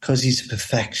Jerry, because he's a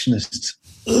perfectionist.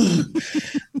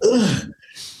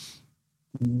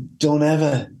 Don't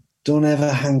ever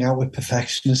hang out with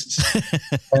perfectionists.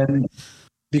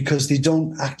 Because they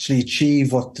don't actually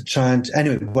achieve what they're trying to.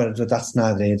 Anyway, well, that's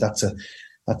neither here. That's a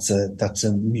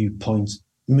mute point.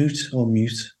 Moot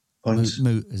point.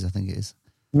 Moot, as I think it is.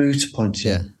 Moot point,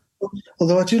 yeah.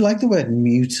 Although I do like the word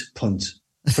mute point,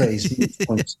 phrase, mute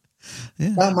point.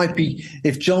 Yeah. That might be,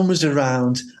 if John was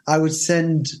around, I would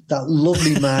send that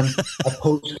lovely man a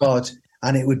postcard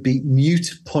and it would be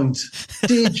mute point.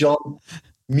 Dear John,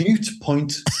 mute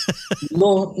point.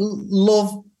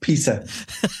 Love Peter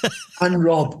and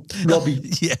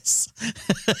Robbie. Yes.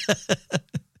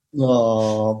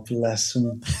 Oh, bless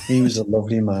him. He was a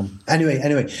lovely man.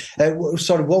 Anyway,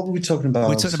 sorry, what were we talking about?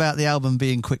 We're talking about the album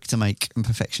being quick to make and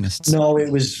perfectionists. No, it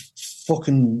was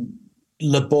fucking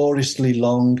laboriously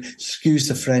long. Excuse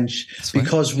the French.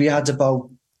 Because we had about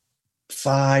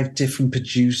 5 different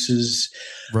producers.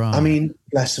 Right. I mean,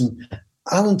 bless him.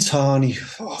 Alan Tarney,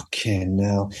 fucking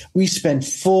hell. We spent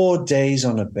 4 days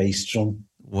on a bass drum.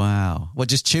 Wow. What,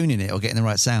 just tuning it or getting the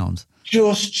right sound?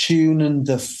 Just tuning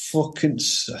the fucking...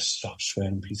 Stop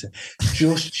swearing, Peter.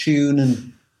 Just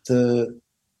tuning the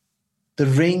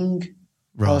ring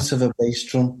out of a bass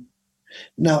drum.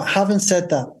 Now, having said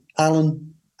that,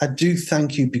 Alan, I do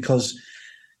thank you because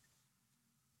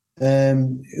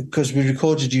we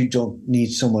recorded You Don't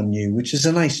Need Someone New, which is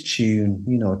a nice tune.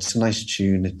 You know, it's a nice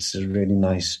tune. It's a really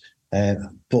nice...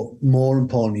 but more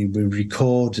importantly, we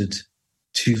recorded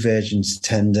Two Virgins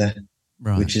Tender,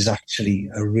 which is actually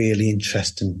a really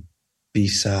interesting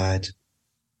B-side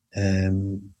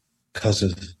because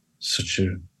of such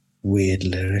a weird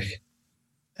lyric.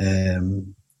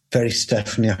 Very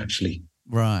Stephanie, actually.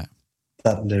 Right.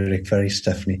 That lyric, very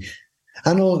Stephanie.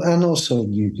 And also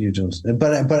you don't.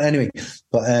 But anyway.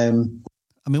 I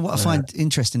mean, what I find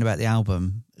interesting about the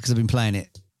album, because I've been playing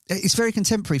it, it's very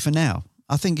contemporary for now.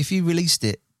 I think if you released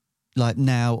it like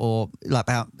now or like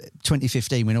about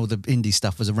 2015 when all the indie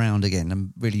stuff was around again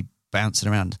and really bouncing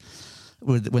around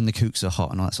when the Kooks are hot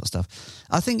and all that sort of stuff,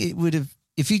 I think it would have,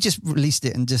 if you just released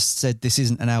it and just said this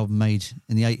isn't an album made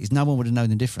in the 80s, no one would have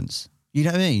known the difference. You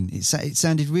know what I mean? It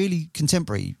sounded really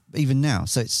contemporary even now,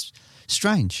 so it's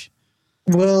strange.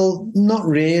 Well, not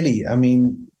really. I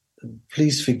mean,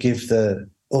 please forgive the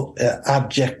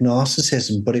abject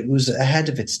narcissism, but it was ahead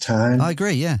of its time. I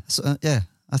agree, yeah. So, yeah.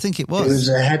 I think it was. It was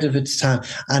ahead of its time.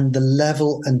 And the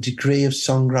level and degree of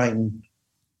songwriting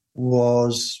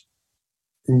was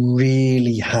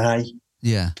really high.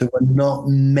 Yeah. There were not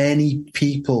many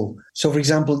people. So, for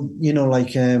example, you know, like,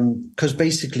 because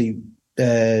basically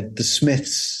the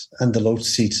Smiths and the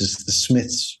Lotus Eaters, the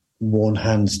Smiths won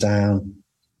hands down,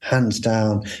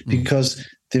 because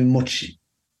they're much,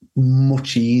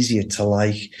 much easier to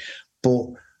like. But,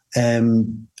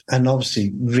 and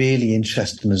obviously really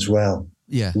interesting as well.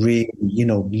 Yeah. Really, you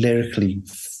know, lyrically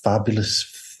fabulous.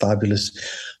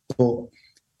 But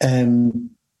I'm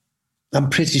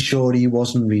pretty sure he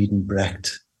wasn't reading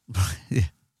Brecht. Yeah.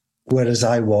 Whereas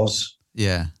I was.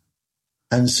 Yeah.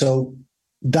 And so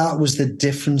that was the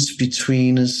difference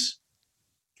between us.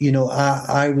 You know,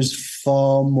 I was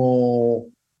far more,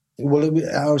 I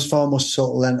was far more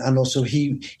subtle, and also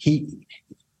he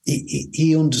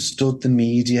understood the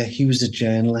media. He was a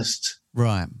journalist.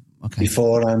 Right. Okay.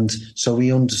 Beforehand, so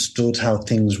he understood how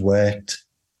things worked,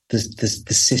 the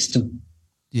system.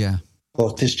 Yeah.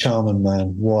 But this charming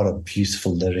man, what a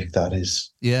beautiful lyric that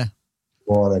is. Yeah.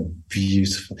 What a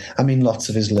beautiful... I mean, lots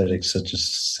of his lyrics are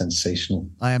just sensational.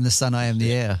 I am the sun, I am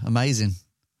the air. Amazing.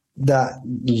 That,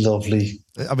 lovely.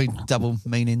 I mean, double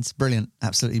meanings. Brilliant.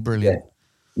 Absolutely brilliant.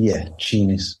 Yeah.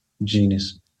 Genius.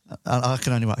 I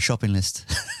can only write a shopping list.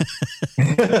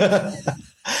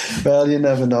 Well, you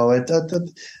never know.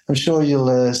 I'm sure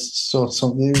you'll sort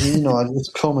something. You know, it's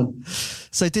coming.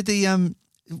 So did the...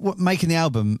 making the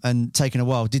album and taking a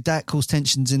while, did that cause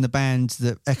tensions in the band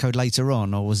that echoed later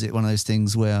on, or was it one of those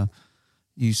things where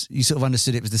you sort of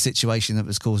understood it was the situation that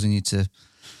was causing you to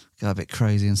go a bit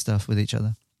crazy and stuff with each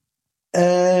other?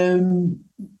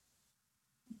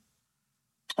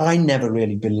 I never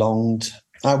really belonged.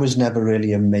 I was never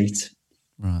really a mate.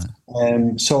 Right.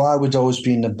 So I would always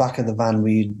be in the back of the van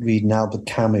reading Albert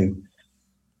Camus.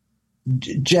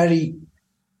 Jerry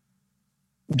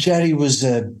was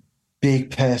a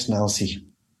big personality.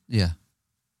 Yeah.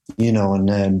 You know,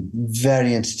 and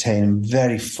very entertaining,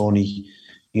 very funny,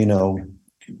 you know,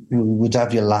 would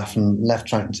have you laughing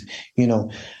left, right, you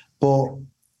know. But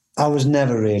I was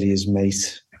never really his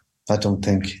mate, I don't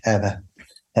think, ever.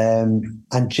 And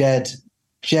Jed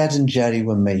and Jerry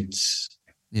were mates.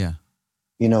 Yeah.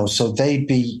 You know, so they'd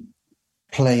be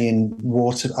playing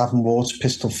having water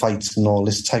pistol fights and all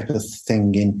this type of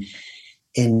thing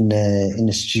in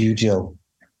the studio,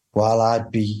 while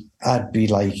I'd be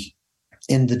like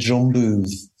in the drum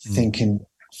booth thinking,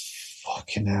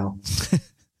 fucking hell.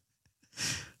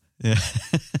 Yeah.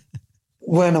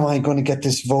 When am I going to get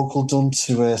this vocal done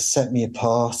to set me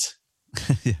apart?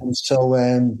 Yeah. And so,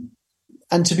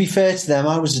 And to be fair to them,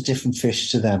 I was a different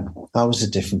fish to them. I was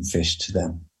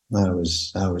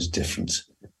different.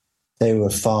 They were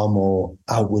far more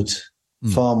outward,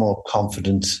 far more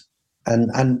confident.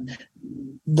 And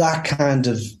that kind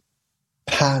of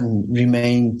pattern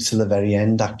remained to the very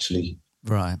end, actually.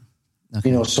 Right.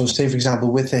 Okay. So say, for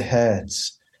example, with the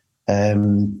Hertz, I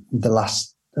think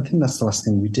that's the last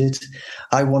thing we did.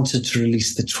 I wanted to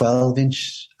release the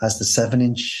 12-inch as the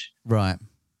 7-inch. Right.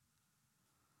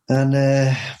 And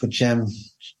but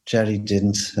Jerry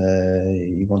didn't.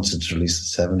 He wanted to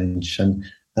release the 7-inch, and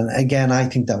again, I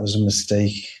think that was a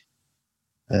mistake.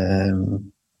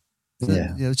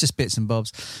 Yeah, it was just bits and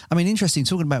bobs. I mean, interesting.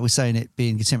 Talking about, we're saying it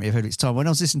being contemporary ahead of its time. When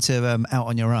I was listening to Out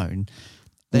on Your Own,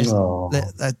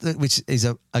 which is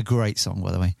a great song,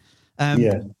 by the way.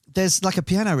 There's like a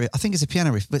piano riff. I think it's a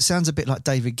piano riff, but it sounds a bit like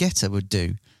David Guetta would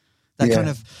do. Kind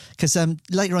of, because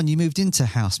later on you moved into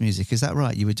house music. Is that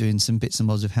right? You were doing some bits and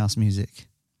bobs of house music.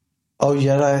 Oh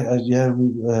yeah, I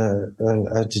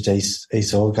did Eight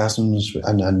Orgasms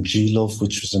and G Love,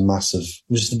 which was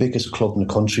was the biggest club in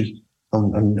the country,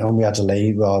 and we had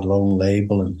our own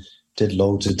label and did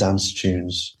loads of dance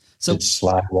tunes. So did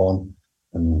Slide One,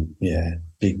 and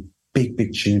big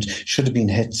tunes. Should have been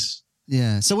hits.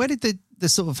 Yeah. So where did the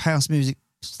sort of house music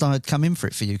started come in for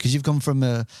you? Because you've gone from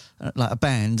a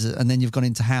band and then you've gone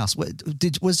into house.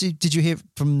 Did you hear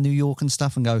from New York and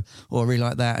stuff and go, I really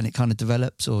like that, and it kind of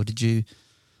developed, or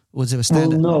was there a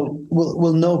standard?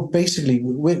 Well, no. Basically,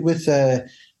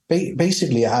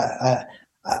 basically, I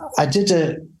did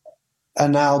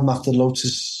an album after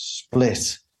Lotus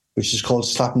split, which is called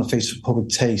Slap in the Face with Public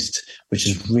Taste, which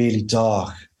is really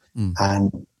dark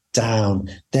and down.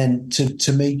 Then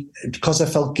to make, because I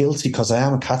felt guilty, because I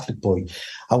am a Catholic boy,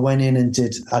 I went in and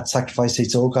I'd sacrificed 8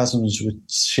 Orgasms with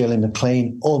Shirley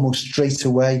MacLaine almost straight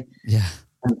away. Yeah.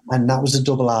 And that was a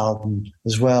double album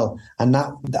as well. And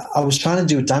that I was trying to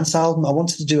do a dance album. I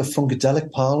wanted to do a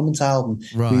Funkadelic Parliament album.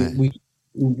 Right.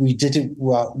 We did it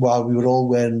while we were all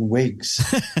wearing wigs.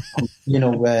 and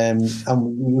it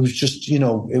was just,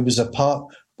 it was a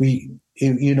part, we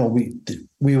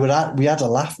had a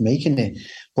laugh making it,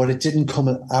 but it didn't come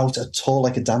out at all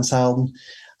like a dance album.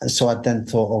 And so I then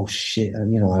thought, oh shit,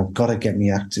 I've got to get me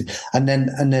active. And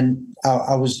then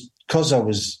I was, because I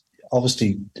was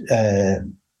obviously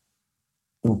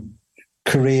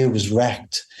career was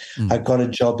wrecked. I got a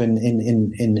job in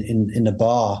a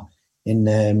bar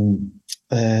in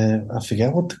I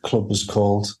forget what the club was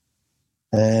called.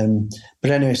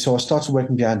 But anyway, so I started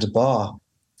working behind a bar,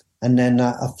 and then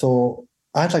I thought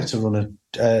I'd like to run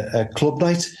a club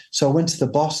night. So I went to the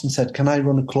boss and said, can I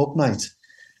run a club night?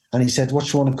 And he said, what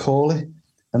do you want to call it?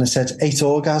 And I said, 8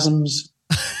 Orgasms.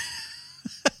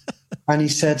 And he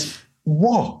said,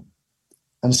 what?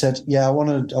 And I said, yeah, I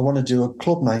want to do a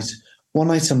club night, one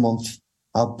night a month.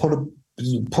 I'll put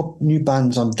new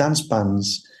bands on, dance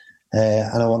bands,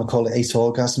 and I want to call it 8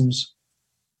 Orgasms.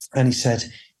 And he said,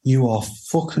 you are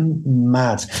fucking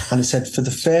mad. And I said, for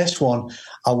the first one,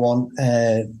 I want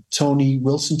Tony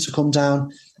Wilson to come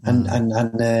down and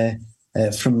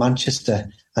from Manchester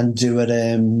and do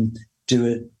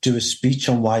a speech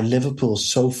on why Liverpool's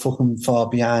so fucking far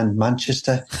behind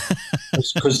Manchester.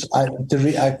 Because I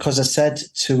said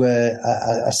to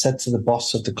the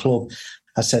boss of the club,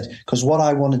 I said, because what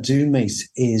I want to do, mate,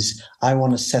 is I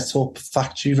want to set up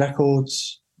factory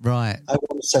records. Right. I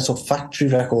want to set up factory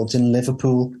records in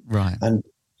Liverpool. Right. And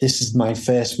this is my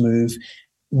first move.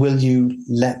 Will you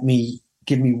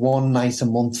give me one night a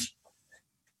month?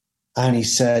 And he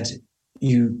said,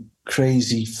 you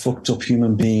crazy, fucked up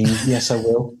human being. Yes, I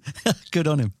will. Good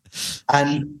on him.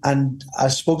 And I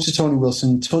spoke to Tony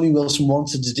Wilson. Tony Wilson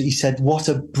wanted to do, he said, what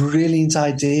a brilliant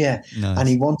idea. Nice. And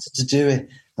he wanted to do it.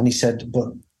 And he said, but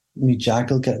me jag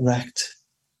will get wrecked.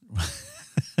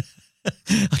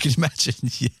 I can imagine,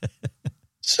 yeah.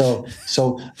 So,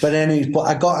 but anyway, but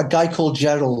I got a guy called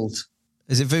Gerald.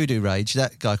 Is it Voodoo Rage,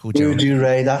 that guy called Gerald? Voodoo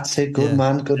Ray, that's it. Good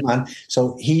man.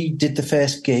 So he did the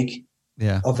first gig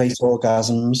of 8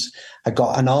 Orgasms. I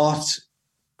got an art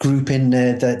group in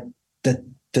there that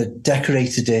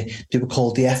decorated it. They were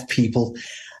called the F People,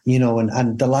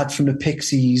 and the lad from the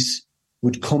Pixies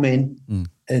would come in.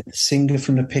 The singer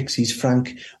from the Pixies,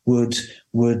 Frank, would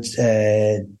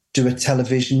do a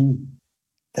television,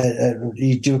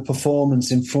 he'd do a performance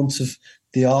in front of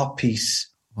the art piece.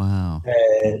 Wow.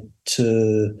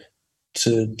 To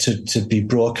be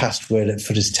broadcast for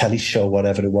his telly show,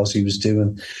 whatever it was he was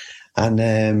doing,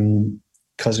 and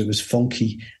because it was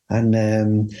funky, and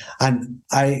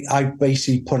I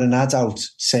basically put an ad out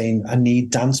saying I need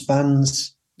dance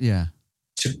bands,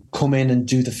 to come in and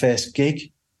do the first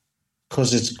gig,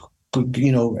 because it's good,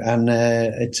 and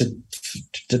it's a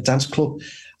the dance club,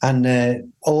 and they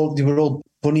were all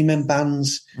Bunnymen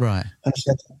bands. Right. And I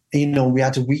said, we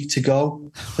had a week to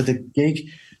go for the gig,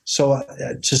 so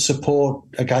to support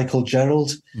a guy called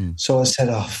Gerald. So I said,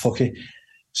 oh, fuck it.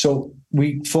 So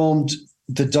we formed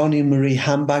the Donny and Marie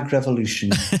Handbag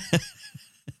Revolution.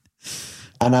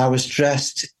 And I was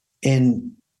dressed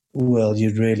in, well,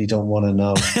 you really don't want to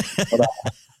know. But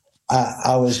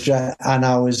I was dressed, and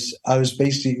I was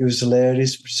basically, it was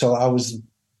hilarious. So I was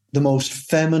the most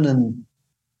feminine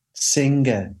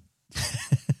singer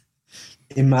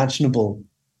imaginable,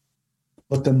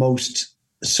 but the most,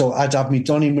 so I'd have my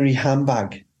Donny Marie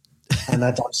handbag and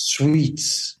I'd have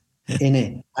sweets in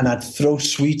it, and I'd throw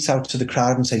sweets out to the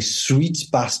crowd and say, sweets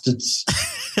bastards.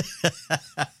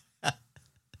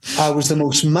 I was the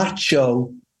most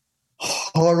macho,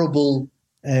 horrible,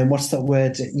 what's that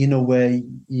word? Where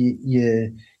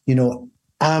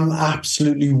I'm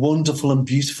absolutely wonderful and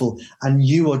beautiful, and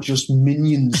you are just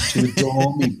minions to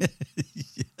adore me.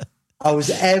 Yeah. I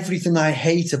was everything I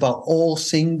hate about all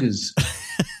singers.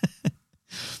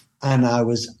 And I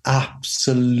was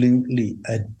absolutely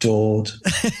adored.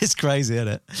 It's crazy, isn't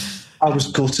it? I was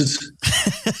gutted.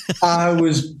 I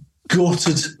was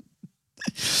gutted.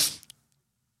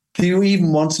 You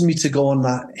even wanted me to go on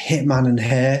that Hitman and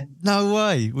Hair. No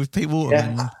way, with Pete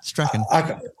Waterman and Strachan.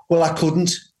 I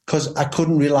couldn't, because I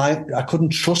couldn't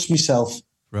trust myself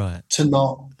to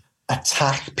not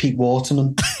attack Pete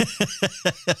Waterman.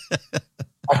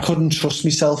 I couldn't trust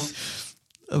myself.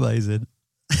 Amazing.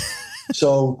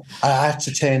 So I had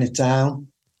to turn it down.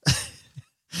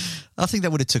 I think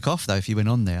that would have took off, though, if you went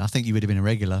on there. I think you would have been a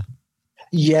regular.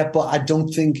 Yeah, but I don't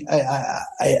think,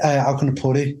 how can I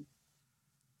put it?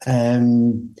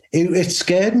 It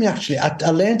scared me, actually.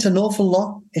 I learned an awful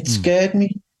lot. It scared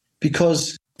me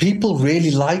because people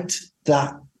really liked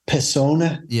that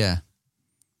persona. Yeah.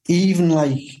 Even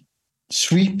like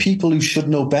sweet people who should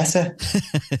know better.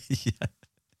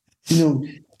 Yeah.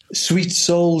 Sweet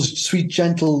souls, sweet,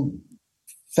 gentle,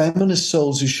 feminist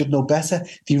souls who should know better.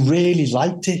 They really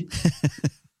liked it.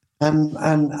 and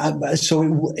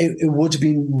so it would have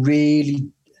been really,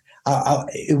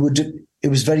 it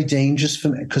was very dangerous for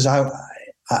me, because I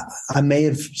may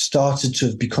have started to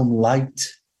have become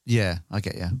liked. Yeah, I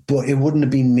get you. But it wouldn't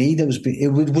have been me.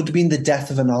 It would have been the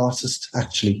death of an artist,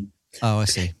 actually. Oh, I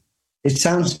see. It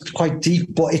sounds quite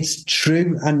deep, but it's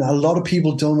true. And a lot of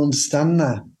people don't understand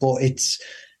that. But it's,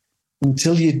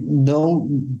 until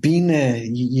being there,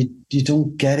 you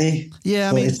don't get it.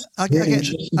 Yeah, I mean, I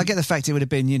get the fact it would have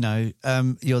been,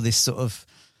 you're this sort of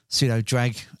pseudo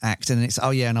drag act, and it's,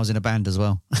 oh yeah, and I was in a band as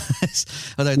well.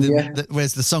 Although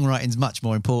whereas the songwriting's much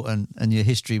more important, and your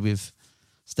history with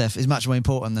Steph is much more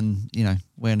important than,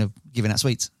 when giving out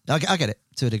sweets. I get it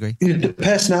to a degree. The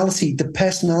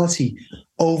personality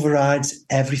overrides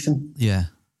everything. Yeah.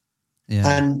 Yeah.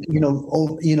 And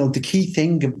the key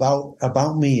thing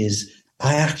about me is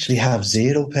I actually have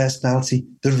zero personality.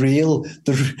 The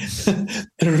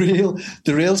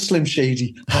real Slim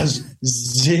Shady has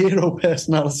zero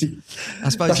personality. I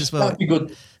suppose as well. That'd be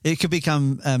good. It could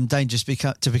become dangerous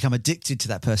to become addicted to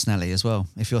that personality as well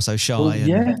if you're so shy. Well,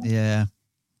 yeah. Yeah.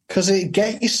 Because it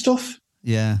get you stuff.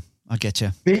 Yeah, I get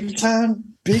you. Big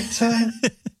time.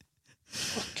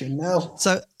 Fucking hell.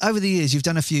 So over the years, you've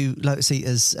done a few Lotus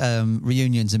Eaters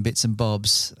reunions and bits and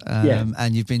bobs,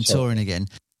 and you've been touring again.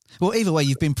 Well, either way,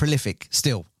 you've been prolific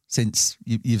still since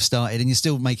you've started, and you're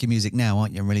still making music now,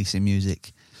 aren't you, and releasing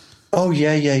music? Oh,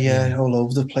 yeah, all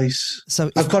over the place. So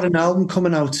I've got an album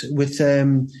coming out with,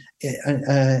 and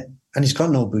he's got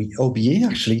an OBE,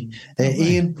 actually.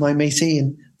 Ian, my mate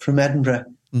Ian from Edinburgh.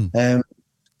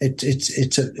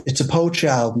 It's a poetry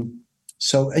album.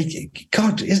 So,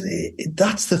 God,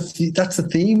 that's the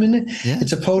theme, isn't it? Yeah.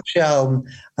 It's a poetry album,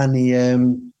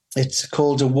 and it's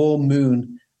called A Warm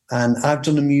Moon, and I've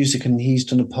done the music and he's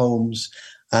done the poems,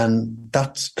 and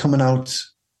that's coming out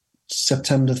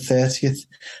September 30th.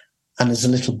 And there's a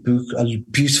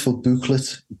beautiful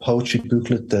booklet, poetry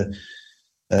booklet that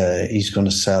he's going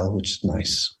to sell, which is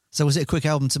nice. So was it a quick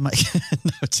album to make?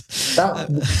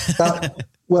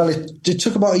 Well, it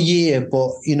took about a year,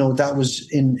 but that was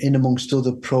in amongst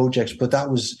other projects. But that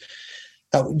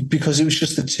because it was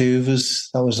just the two of us.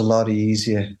 That was a lot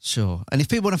easier. Sure. And if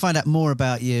people want to find out more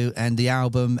about you and the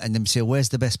album and them, see, where's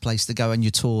the best place to go, and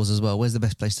your tours as well? Where's the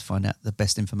best place to find out the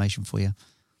best information for you?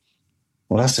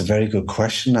 Well, that's a very good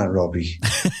question, that, Robbie.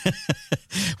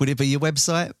 Would it be your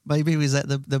website? Maybe was that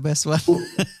the best one?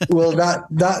 Well,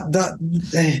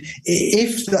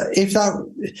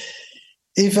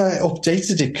 if I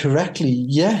updated it correctly,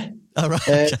 yeah. All right.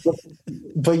 Okay.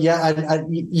 But yeah,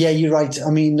 you're right. I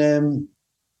mean,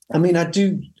 I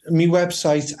do my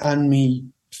website and me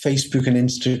Facebook and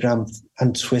Instagram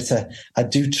and Twitter, I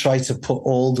do try to put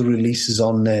all the releases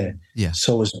on there. Yeah.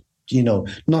 So as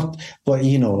not, but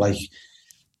and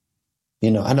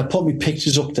I put my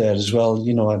pictures up there as well.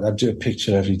 I do a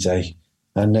picture every day,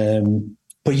 and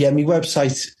but yeah, my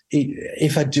website.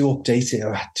 If I do update it,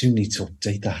 I do need to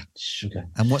update that, sugar.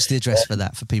 And what's the address for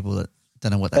that for people that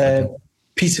don't know what that is?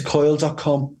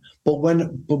 PeterCoyle.com.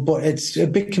 But it's a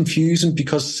bit confusing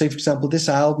because, say, for example, this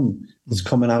album that's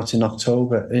coming out in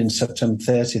September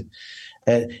 30th,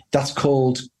 that's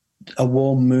called A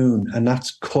Warm Moon, and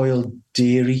that's Coyle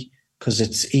Deary because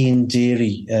it's Ian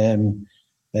Deary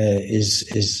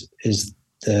is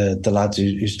the lad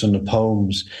who's done the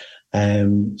poems.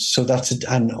 So that's it.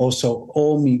 And also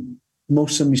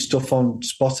most of my stuff on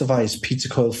Spotify is Peter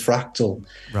Coyle Fractal.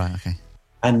 Right, okay.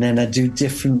 And then I do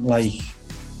different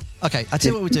Okay, I'll tell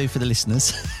you what we'll do for the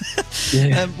listeners.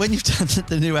 Yeah. When you've done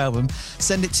the new album,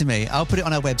 send it to me. I'll put it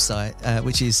on our website,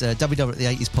 which is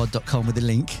www.the80spod.com with a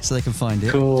link so they can find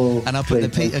it. Cool. And I'll put the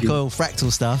Peter Coyle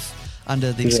Fractal stuff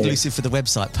under the exclusive for the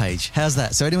website page. How's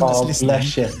that? So anyone that's listening,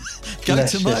 bless you. Go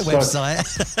to my website.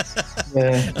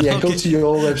 Go to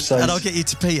your website. And I'll get you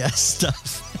to Peter's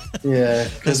stuff. Yeah,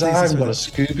 because I haven't got a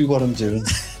Scooby what I'm doing.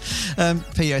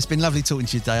 Peter, it's been lovely talking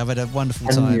to you today. I've had a wonderful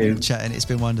time chatting. It's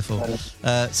been wonderful.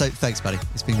 So thanks, buddy.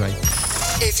 It's been great.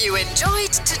 If you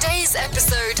enjoyed today's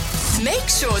episode, make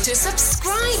sure to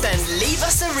subscribe and leave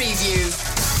us a review.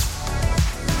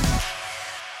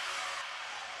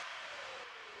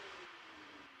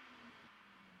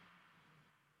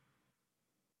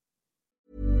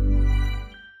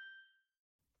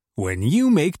 When you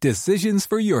make decisions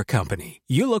for your company,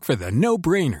 you look for the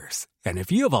no-brainers. And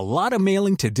if you have a lot of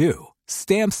mailing to do,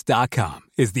 Stamps.com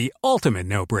is the ultimate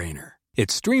no-brainer. It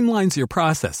streamlines your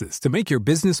processes to make your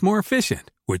business more efficient,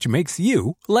 which makes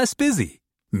you less busy.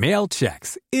 Mail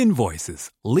checks, invoices,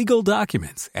 legal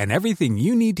documents, and everything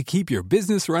you need to keep your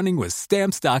business running with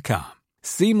Stamps.com.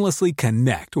 Seamlessly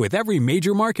connect with every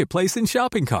major marketplace and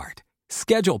shopping cart.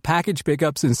 Schedule package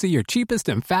pickups and see your cheapest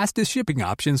and fastest shipping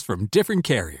options from different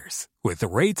carriers, with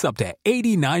rates up to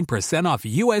 89% off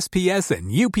USPS and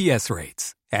UPS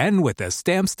rates. And with the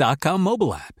Stamps.com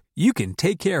mobile app, you can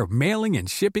take care of mailing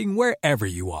and shipping wherever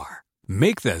you are.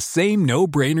 Make the same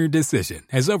no-brainer decision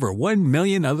as over 1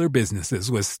 million other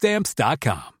businesses with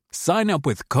Stamps.com. Sign up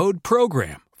with code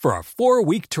PROGRAM for a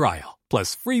 4-week trial,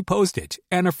 plus free postage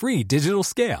and a free digital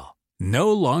scale.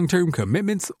 No long-term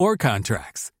commitments or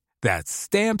contracts. That's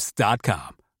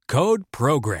Stamps.com. Code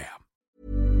PROGRAM.